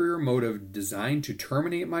ulterior motive designed to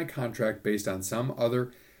terminate my contract based on some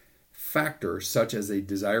other factor, such as a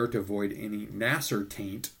desire to avoid any Nasser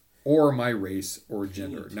taint or my race or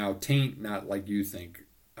gender. Now, taint, not like you think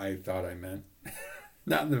I thought I meant.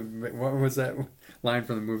 Not the, what was that line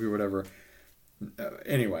from the movie, whatever.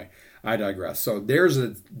 Anyway, I digress. So there's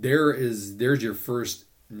your first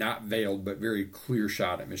not veiled but very clear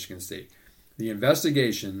shot at Michigan State. The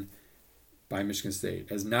investigation by Michigan State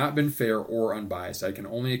has not been fair or unbiased. I can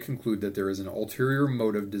only conclude that there is an ulterior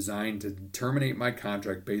motive designed to terminate my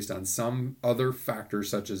contract based on some other factor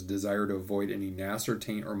such as desire to avoid any Nasser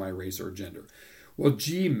taint or my race or gender. Well,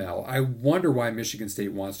 gee, Mel, I wonder why Michigan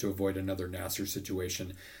State wants to avoid another Nasser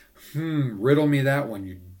situation. Riddle me that one,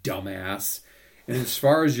 you dumbass. And as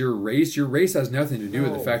far as your race has nothing to do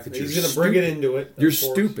with the fact that you're going to bring it into it. You're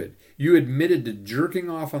stupid. You admitted to jerking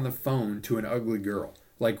off on the phone to an ugly girl.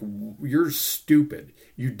 Like, you're stupid.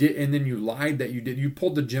 You did, and then you lied that you did. You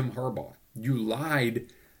pulled the Jim Harbaugh. You lied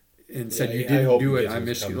and said you didn't do it. I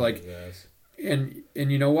miss you. Like, and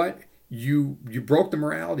you know what? You broke the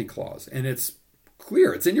morality clause, and it's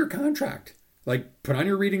clear. It's in your contract. Like, put on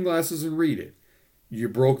your reading glasses and read it. You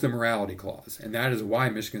broke the morality clause, and that is why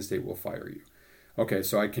Michigan State will fire you. Okay,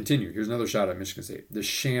 so I continue. Here's another shot at Michigan State. The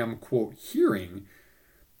sham, quote, hearing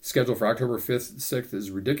scheduled for October 5th, 6th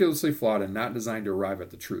is ridiculously flawed and not designed to arrive at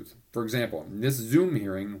the truth. For example, in this Zoom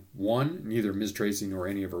hearing, 1, neither Ms. Tracy nor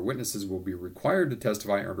any of her witnesses will be required to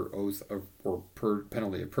testify under oath or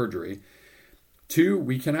penalty of perjury. 2,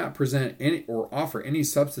 we cannot present any or offer any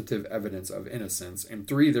substantive evidence of innocence. And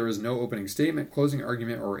 3, there is no opening statement, closing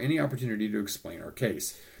argument, or any opportunity to explain our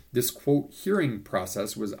case. This, quote, hearing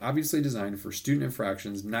process was obviously designed for student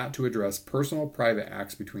infractions, not to address personal private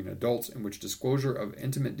acts between adults in which disclosure of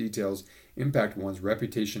intimate details impact one's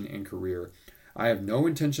reputation and career. I have no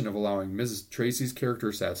intention of allowing Mrs. Tracy's character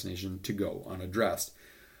assassination to go unaddressed.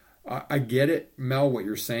 I get it, Mel, what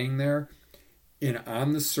you're saying there. And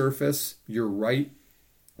on the surface, you're right.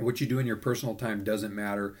 What you do in your personal time doesn't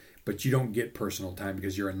matter, but you don't get personal time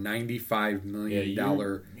because you're a $95 million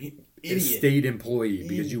state employee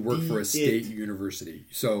because you work for a state university.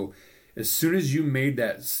 So as soon as you made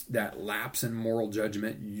that lapse in moral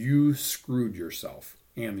judgment, you screwed yourself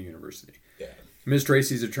and the university. Yeah. Ms.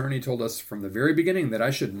 Tracy's attorney told us from the very beginning that I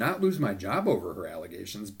should not lose my job over her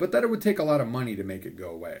allegations, but that it would take a lot of money to make it go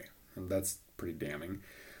away. And that's pretty damning.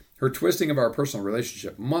 Her twisting of our personal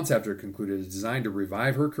relationship months after it concluded is designed to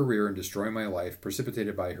revive her career and destroy my life,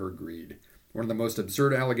 precipitated by her greed. One of the most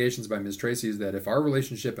absurd allegations by Ms. Tracy is that if our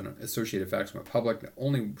relationship and associated facts went public,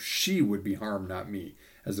 only she would be harmed, not me.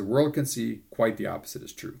 As the world can see, quite the opposite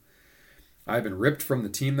is true. I have been ripped from the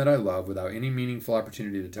team that I love without any meaningful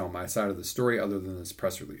opportunity to tell my side of the story other than this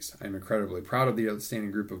press release. I am incredibly proud of the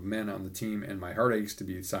outstanding group of men on the team, and my heart aches to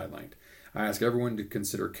be sidelined. I ask everyone to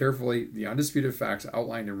consider carefully the undisputed facts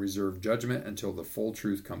outlined and reserve judgment until the full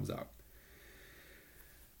truth comes out.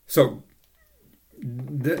 So,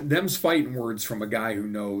 them's fighting words from a guy who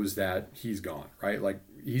knows that he's gone, right? Like,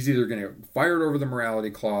 he's either going to get fired over the morality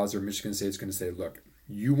clause, or Michigan State's going to say, look,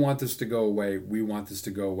 you want this to go away. We want this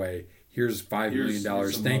to go away. Here's $5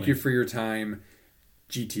 million. Thank you for your time.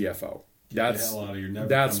 GTFO. Get the hell out of here. Never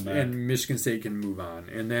come back. And Michigan State can move on.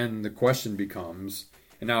 And then the question becomes,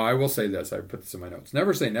 and now I will say this, I put this in my notes.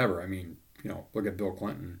 Never say never. I mean, look at Bill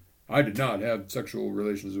Clinton. I did not have sexual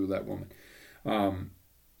relations with that woman.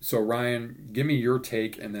 So Ryan, give me your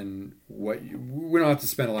take, and then we don't have to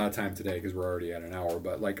spend a lot of time today because we're already at an hour,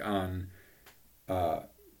 but like on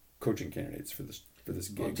coaching candidates for this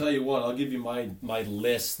gig. I'll tell you what. I'll give you my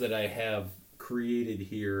list that I have created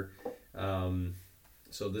here.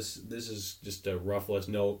 So this is just a rough list,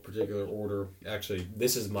 no particular order. Actually,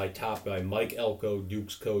 this is my top guy, Mike Elko,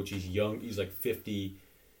 Duke's coach. He's young. He's like 50,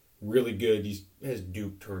 really good. He has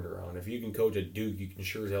Duke turned around. If you can coach at Duke, you can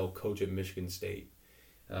sure as hell coach at Michigan State.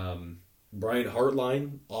 Brian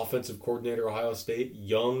Hartline, offensive coordinator, Ohio State.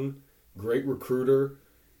 Young, great recruiter.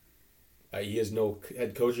 He has no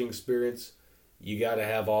head coaching experience. You got to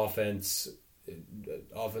have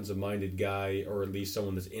offensive-minded guy, or at least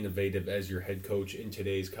someone that's innovative as your head coach in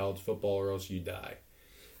today's college football, or else you die.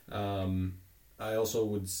 I also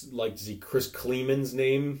would like to see Chris Kleeman's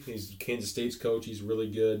name. He's Kansas State's coach. He's really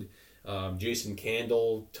good. Jason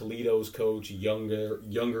Candle, Toledo's coach,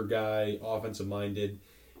 younger guy, offensive-minded.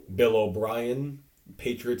 Bill O'Brien,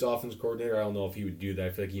 Patriots offensive coordinator. I don't know if he would do that. I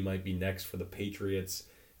feel like he might be next for the Patriots,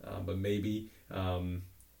 but maybe.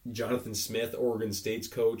 Jonathan Smith, Oregon State's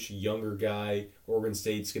coach, younger guy. Oregon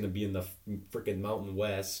State's going to be in the freaking Mountain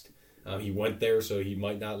West. He went there, so he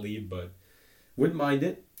might not leave, but wouldn't mind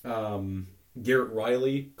it. Garrett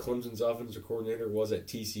Riley, Clemson's offensive coordinator, was at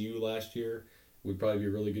TCU last year. Would probably be a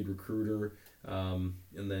really good recruiter. And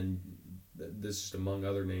then this is among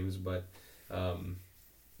other names, but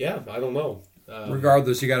yeah, I don't know.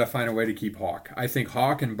 Regardless, you got to find a way to keep Hawk. I think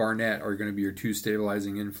Hawk and Barnett are going to be your two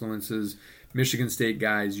stabilizing influences. Michigan State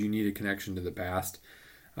guys, you need a connection to the past.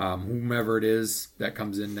 Whomever it is that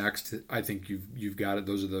comes in next, I think you've got it.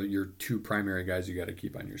 Those are your two primary guys you got to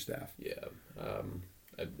keep on your staff. Yeah, and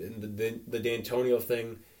the D'Antonio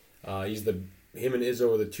thing, him and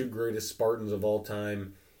Izzo are the two greatest Spartans of all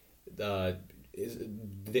time.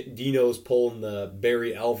 Dino's pulling the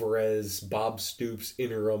Barry Alvarez, Bob Stoops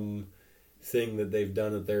interim thing that they've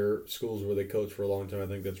done at their schools where they coach for a long time. I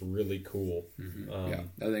think that's really cool. Mm-hmm.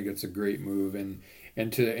 I think it's a great move. And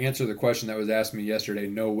to answer the question that was asked me yesterday,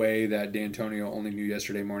 no way that D'Antonio only knew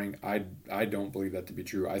yesterday morning. I don't believe that to be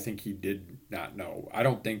true. I think he did not know. I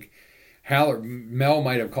don't think Mel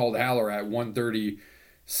might have called Haller at 1:30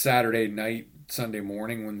 Saturday night, Sunday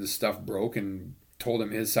morning when this stuff broke and told him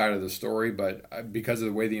his side of the story. But because of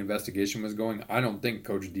the way the investigation was going, I don't think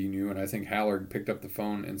Coach D knew. And I think Haller picked up the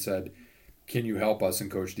phone and said, "Can you help us?"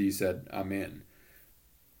 And Coach D said, "I'm in."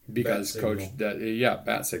 Because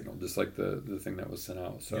bat signal, just like the thing that was sent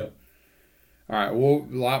out. So, yep. All right,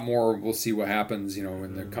 a lot more. We'll see what happens,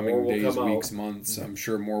 in the coming days, weeks, months. I'm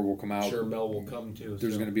sure more will come out. I'm sure Mel will come too.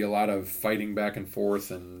 There's going to be a lot of fighting back and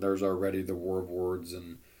forth, and there's already the war of words.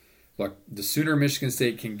 And look, the sooner Michigan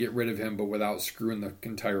State can get rid of him, but without screwing the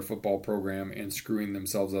entire football program and screwing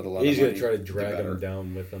themselves out a lot of money. He's going to try to drag him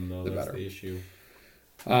down with him, though. That's the issue.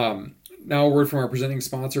 Now a word from our presenting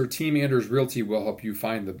sponsor. Team Anders Realty will help you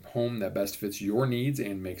find the home that best fits your needs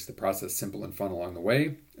and makes the process simple and fun along the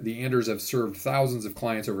way. The Anders have served thousands of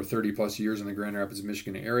clients over 30 plus years in the Grand Rapids,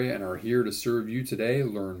 Michigan area and are here to serve you today.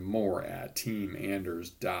 Learn more at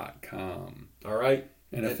teamanders.com. All right.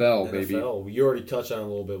 NFL, baby. You already touched on it a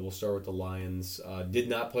little bit. We'll start with the Lions. Did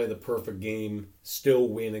not play the perfect game. Still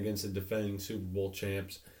win against the defending Super Bowl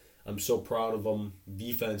champs. I'm so proud of them.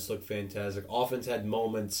 Defense looked fantastic. Offense had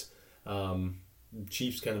moments.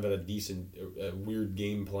 Chiefs kind of had a decent, weird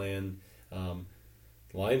game plan.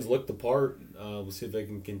 Lions looked the part. We'll see if they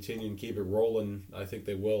can continue and keep it rolling. I think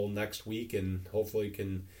they will next week, and hopefully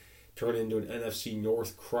can turn into an NFC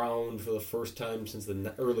North crown for the first time since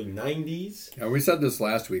the early 90s. Yeah, we said this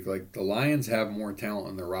last week. Like, the Lions have more talent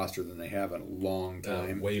on their roster than they have in a long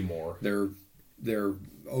time. Way more. Their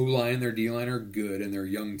O-line, their D-line are good, and their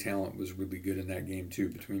young talent was really good in that game, too,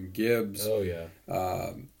 between Gibbs. Oh, yeah.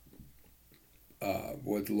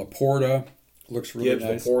 With Laporta, looks really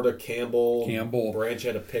nice. Laporta, Campbell. Branch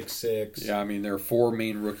had a pick six. Yeah, I mean, their four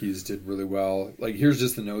main rookies did really well. Like, here's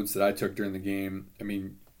just the notes that I took during the game. I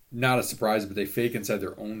mean, not a surprise, but they fake inside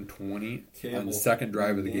their own 20 on the second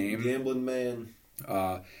drive of the game. Gambling man.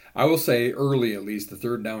 I will say, early at least, the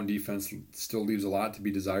third down defense still leaves a lot to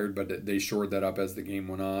be desired, but they shored that up as the game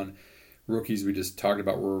went on. Rookies we just talked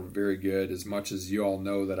about were very good. As much as you all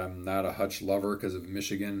know that I'm not a Hutch lover because of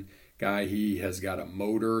Michigan, guy. He has got a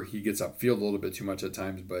motor. He gets upfield a little bit too much at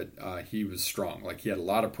times, but he was strong. Like, he had a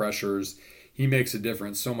lot of pressures. He makes a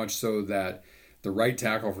difference, so much so that the right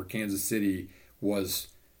tackle for Kansas City was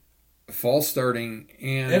false starting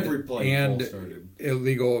and Every play and false started.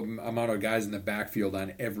 illegal amount of guys in the backfield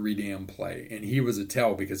on every damn play. And he was a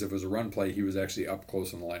tell, because if it was a run play, he was actually up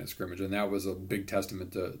close on the line of scrimmage. And that was a big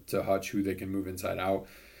testament to Hutch, who they can move inside out.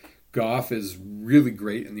 Goff is really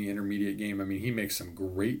great in the intermediate game. I mean, he makes some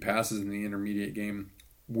great passes in the intermediate game.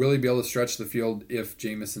 Will he be able to stretch the field if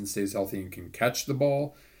Jameson stays healthy and can catch the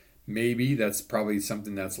ball? Maybe. That's probably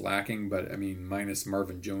something that's lacking. But, I mean, minus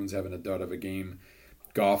Marvin Jones having a dud of a game,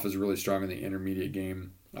 Goff is really strong in the intermediate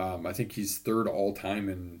game. I think he's third all time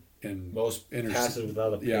in Most passes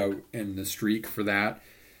without a pick. in the streak for that,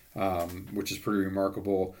 which is pretty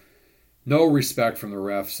remarkable. No respect from the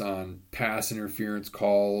refs on pass interference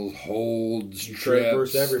calls, holds,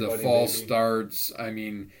 trips, the false starts. I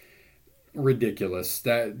mean, ridiculous.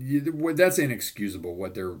 That's inexcusable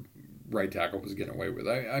what their right tackle was getting away with.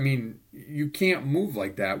 I mean, you can't move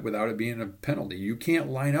like that without it being a penalty. You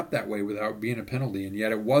can't line up that way without being a penalty, and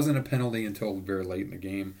yet it wasn't a penalty until very late in the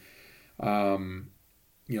game.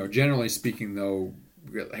 Generally speaking, though,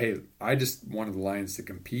 hey, I just wanted the Lions to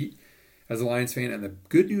compete as a Lions fan, and the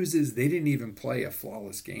good news is they didn't even play a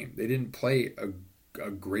flawless game. They didn't play a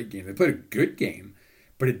great game. They played a good game,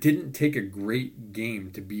 but it didn't take a great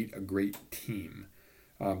game to beat a great team.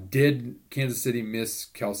 Did Kansas City miss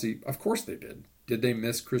Kelsey? Of course they did. Did they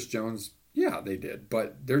miss Chris Jones? Yeah, they did.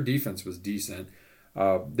 But their defense was decent.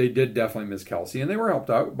 They did definitely miss Kelsey, and they were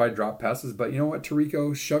helped out by drop passes. But you know what,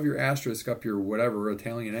 Tirico? Shove your asterisk up your whatever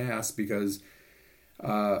Italian ass, because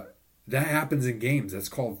that happens in games. That's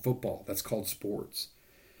called football. That's called sports.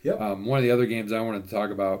 Yep. One of the other games I wanted to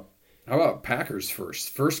talk about, how about Packers first?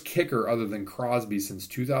 First kicker other than Crosby since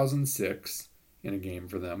 2006 in a game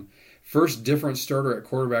for them. First different starter at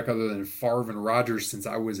quarterback other than Favre and Rodgers since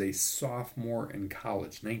I was a sophomore in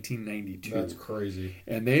college, 1992. That's crazy.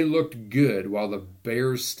 And they looked good while the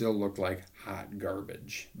Bears still looked like hot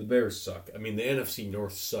garbage. The Bears suck. I mean, the NFC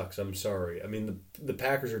North sucks. I'm sorry. I mean, the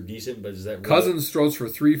Packers are decent, but is that really... Cousins throws for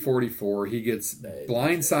 344. He gets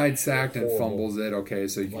blindside sacked and fumbles it. Okay,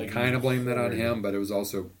 so you can kind of blame that on him, but it was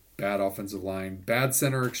also bad offensive line. Bad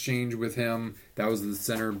center exchange with him. That was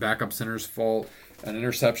the backup center's fault. An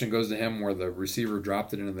interception goes to him where the receiver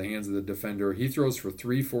dropped it into the hands of the defender. He throws for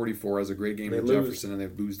 344, has a great game with Jefferson, and they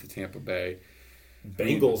lose to Tampa Bay.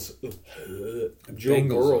 Bengals. Joe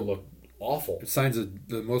Burrow looked awful. It signs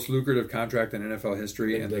the most lucrative contract in NFL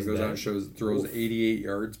history, and then goes out and throws 88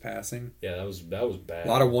 yards passing. Yeah, that was bad. A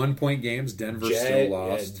lot of 1-point games. Denver still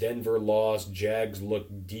lost. Yeah, Denver lost. Jags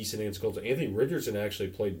looked decent against Colts. Anthony Richardson actually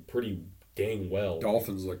played pretty dang well.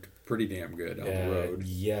 Dolphins looked pretty damn good on the road.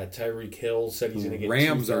 Yeah, Tyreek Hill said he's going to get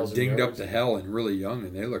Rams are 2,000 dinged yards. up to hell and really young,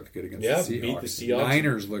 and they looked good against the Seahawks. Beat the Seahawks.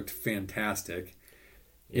 Niners looked fantastic.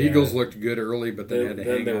 Yeah. Eagles looked good early, but then had to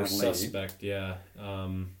hang on late. Suspect, yeah.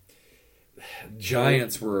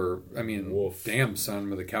 Giants were, damn son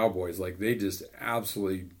with the Cowboys. Like, they just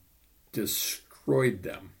absolutely destroyed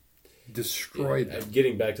them.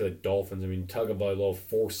 Getting back to the Dolphins, Tagovailoa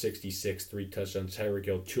 466, 3 touchdowns. Tyreek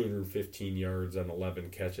Hill 215 yards on 11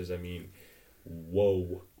 catches.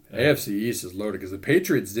 Whoa. AFC East is loaded because the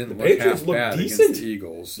Patriots didn't look half bad against the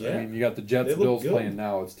Eagles. Yeah. You got the Jets Bills playing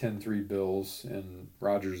now. It's 10-3 Bills, and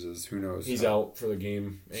Rodgers is who knows. He's out for the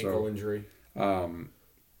game, ankle injury.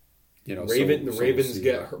 The Ravens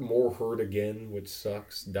get more hurt again, which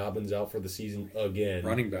sucks. Dobbins out for the season again.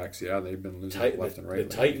 Running backs, they've been losing left and right.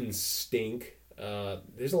 The Titans stink.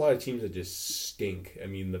 There's a lot of teams that just stink.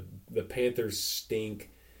 The Panthers stink.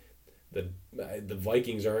 The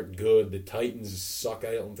Vikings aren't good. The Titans suck.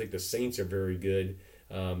 I don't think the Saints are very good.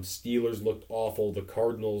 Steelers looked awful. The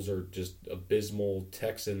Cardinals are just abysmal.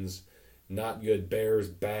 Texans, not good. Bears,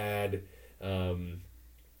 bad.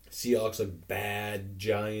 Seahawks look bad.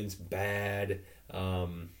 Giants, bad.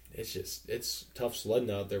 It's tough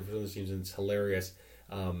sledding out there for those teams, and it's hilarious.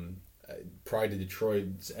 Pride of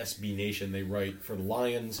Detroit's SB Nation, they write for the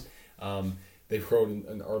Lions. They wrote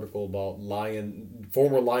an article about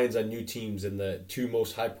former Lions on new teams, and the two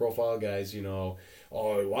most high-profile guys,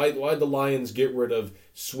 why'd the Lions get rid of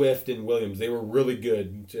Swift and Williams? They were really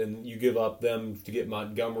good, and you give up them to get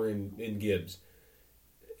Montgomery and Gibbs.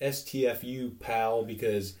 STFU, pal,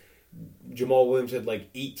 because Jamal Williams had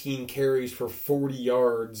 18 carries for 40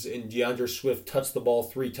 yards, and DeAndre Swift touched the ball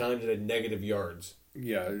 3 times and had negative yards.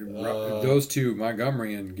 Yeah, those two,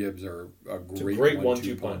 Montgomery and Gibbs, are a great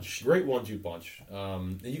 1-2 punch. Great 1-2 punch.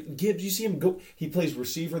 Gibbs, you see him go. He plays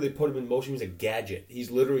receiver. They put him in motion. He's a gadget. He's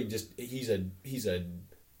literally he's a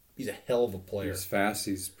He's a hell of a player. He's fast,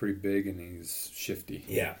 he's pretty big, and he's shifty.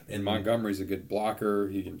 Yeah. And Montgomery's a good blocker.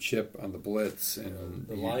 He can chip on the blitz. And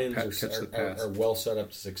the Lions are well set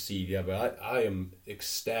up to succeed. Yeah, but I am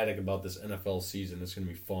ecstatic about this NFL season. It's going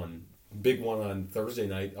to be fun. Big one on Thursday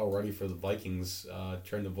night already for the Vikings.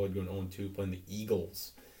 Trying to avoid going 0-2, playing the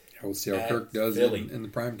Eagles. We'll see how Kirk does in the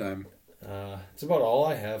prime time. It's about all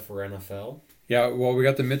I have for NFL. Yeah, well, we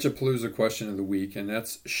got the Mitchapalooza question of the week, and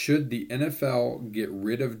that's, should the NFL get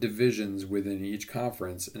rid of divisions within each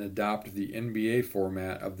conference and adopt the NBA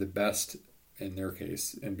format of the best, in their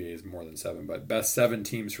case, NBA is more than 7, but best 7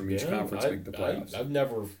 teams from each conference make the playoffs?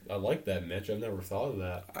 I like that, Mitch. I've never thought of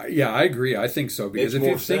that. I agree. I think so, because if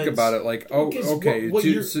you think about it, like,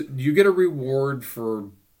 you get a reward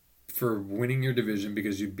for winning your division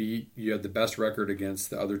because you had the best record against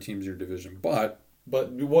the other teams in your division, But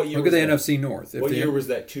what year? Look at the NFC North. What year was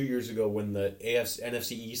that? 2 years ago when the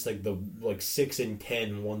NFC East, like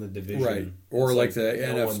 6-10, won the division, right? Or like the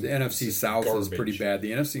NFC South is pretty bad.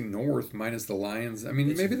 The NFC North minus the Lions. I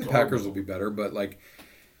mean, maybe the Packers will be better, but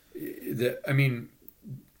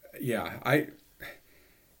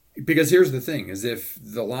because here's the thing: is if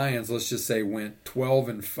the Lions, let's just say, went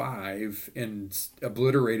 12-5 and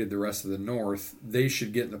obliterated the rest of the North, they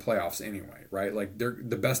should get in the playoffs anyway, right? Like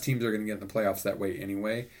the best teams are going to get in the playoffs that way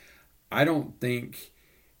anyway. I don't think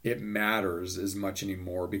it matters as much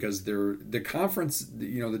anymore because the conference,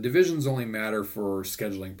 the divisions only matter for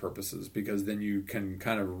scheduling purposes because then you can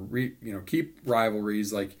kind of keep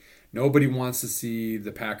rivalries. Like nobody wants to see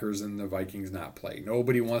the Packers and the Vikings not play.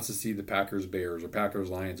 Nobody wants to see the Packers Bears or Packers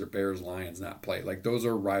Lions or Bears Lions not play. Like those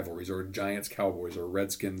are rivalries, or Giants Cowboys or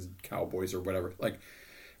Redskins Cowboys or whatever. Like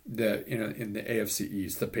in the AFC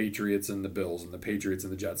East, the Patriots and the Bills and the Patriots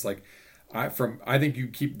and the Jets. Like I think you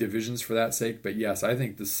keep divisions for that sake, but yes, I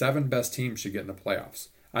think the 7 best teams should get in the playoffs.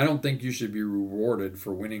 I don't think you should be rewarded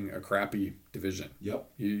for winning a crappy division. Yep.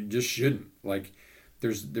 You just shouldn't. Like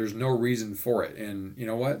there's no reason for it. And you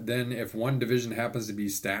know what? Then if one division happens to be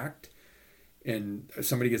stacked and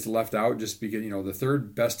somebody gets left out just because, the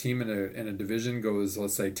third best team in a division goes,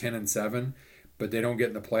 let's say 10-7, but they don't get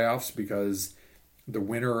in the playoffs because the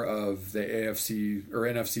winner of the AFC or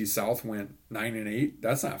NFC South went 9-8,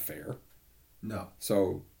 that's not fair. No.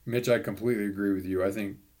 So, Mitch, I completely agree with you. I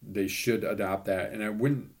think they should adopt that, and it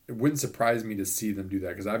wouldn't surprise me to see them do that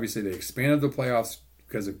because obviously they expanded the playoffs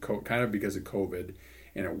because of COVID,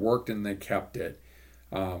 and it worked and they kept it.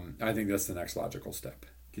 I think that's the next logical step.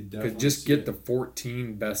 Just get the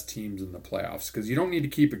 14 best teams in the playoffs because you don't need to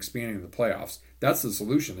keep expanding the playoffs. That's the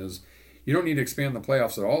solution. Is you don't need to expand the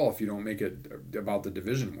playoffs at all if you don't make it about the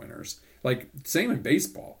division winners. Like same in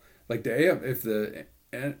baseball. Like if the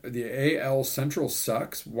AL Central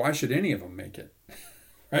sucks, why should any of them make it?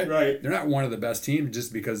 Right. They're not one of the best teams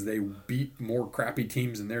just because they beat more crappy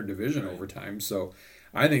teams in their division over time. So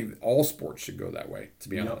I think all sports should go that way, to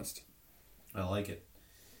be honest. I like it.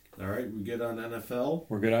 All right, we good on NFL?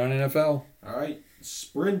 We're good on NFL. All right,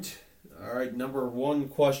 sprint. All right, number 1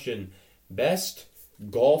 question. Best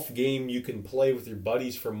golf game you can play with your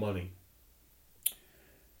buddies for money?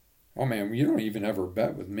 Oh, man, you don't even ever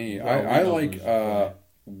bet with me. I like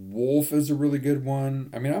Wolf is a really good one.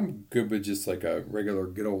 I mean, I'm good with just like a regular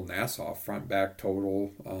good old Nassau front back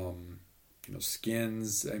total.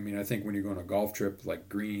 Skins. I mean, I think when you go on a golf trip, like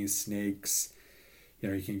greenies, snakes,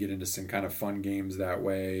 you can get into some kind of fun games that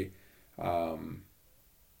way.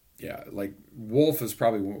 Like Wolf was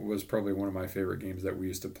probably one of my favorite games that we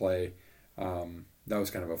used to play. That was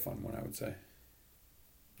kind of a fun one, I would say.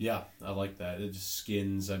 Yeah, I like that. It just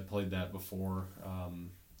skins. I played that before.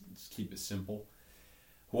 Just keep it simple.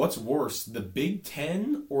 What's worse, the Big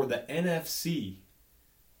Ten or the NFC?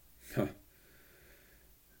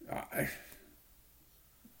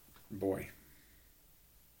 Boy.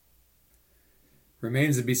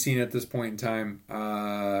 Remains to be seen at this point in time.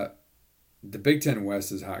 The Big Ten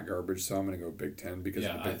West is hot garbage, so I'm going to go Big Ten because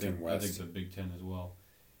of the Big Ten West. I think the Big Ten as well.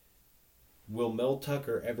 Will Mel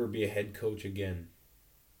Tucker ever be a head coach again?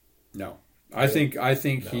 No. I think no.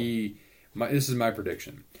 This is my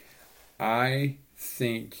prediction. I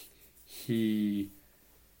think he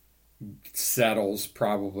settles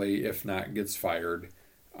probably, if not gets fired.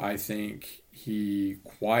 I think he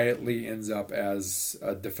quietly ends up as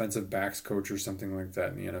a defensive backs coach or something like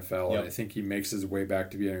that in the NFL. Yep. And I think he makes his way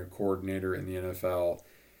back to being a coordinator in the NFL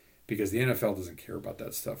because the NFL doesn't care about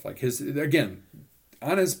that stuff. Like if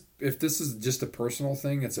this is just a personal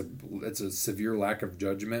thing, it's a severe lack of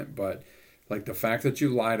judgment, but like the fact that you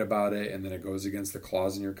lied about it and then it goes against the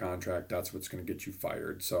clause in your contract, that's what's going to get you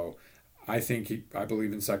fired. So I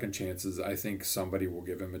believe in second chances. I think somebody will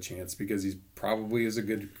give him a chance because he probably is a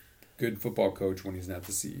good good football coach when he's not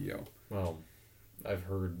the CEO. Well, I've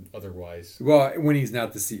heard otherwise. Well, when he's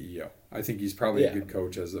not the CEO. I think he's probably a good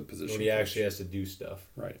coach as a position. When he actually has to do stuff.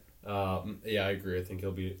 Right. Yeah, I agree. I think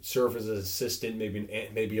he'll serve as an assistant.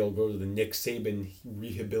 Maybe he'll go to the Nick Saban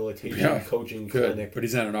rehabilitation coaching clinic. But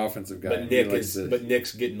he's not an offensive guy. But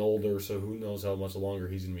Nick's getting older, so who knows how much longer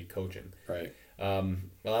he's going to be coaching. Right.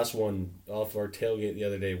 Last one off our tailgate the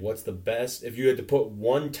other day. What's the best? If you had to put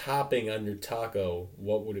one topping on your taco,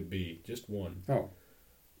 what would it be? Just one. Oh,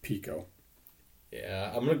 pico.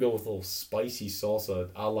 Yeah, I'm going to go with a little spicy salsa,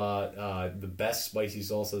 a la the best spicy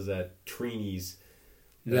salsas at Trini's.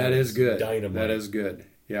 That is good. Dynamite. That is good.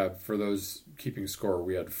 Yeah, for those keeping score,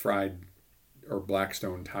 we had fried or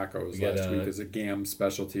Blackstone tacos last week as a GAM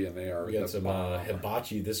specialty, and they are. We got some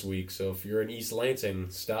hibachi this week, so if you're in East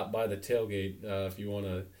Lansing, stop by the tailgate if you want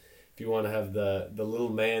to have the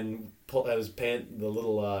little man pull out his pant, the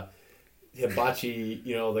little hibachi,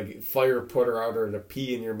 the fire putter out or to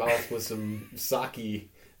pee in your mouth with some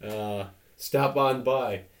sake. Stop on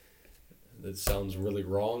by. That sounds really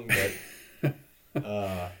wrong, but.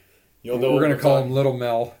 We're going to call him Little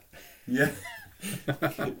Mel. Yeah.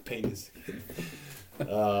 Pain is.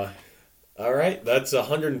 All right. That's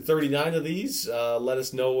 139 of these. Let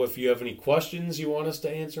us know if you have any questions you want us to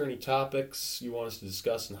answer, any topics you want us to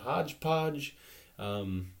discuss in Hodgepodge.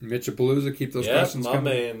 Mitchapalooza, keep those questions coming. My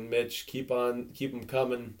man, Mitch. Keep them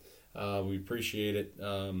coming. We appreciate it.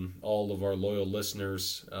 All of our loyal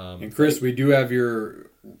listeners. And Chris, we do have your...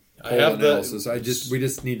 I have analysis. We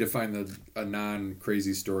just need to find a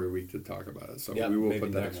non-crazy story week to talk about it. So we will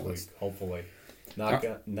put that next week, hopefully. Knock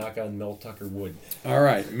on Mel Tucker wood. All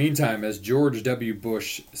right. Meantime, as George W.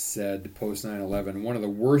 Bush said post 9/11, one of the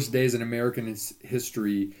worst days in American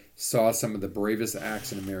history saw some of the bravest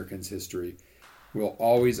acts in Americans' history. We'll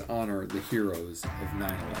always honor the heroes of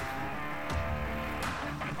 9/11.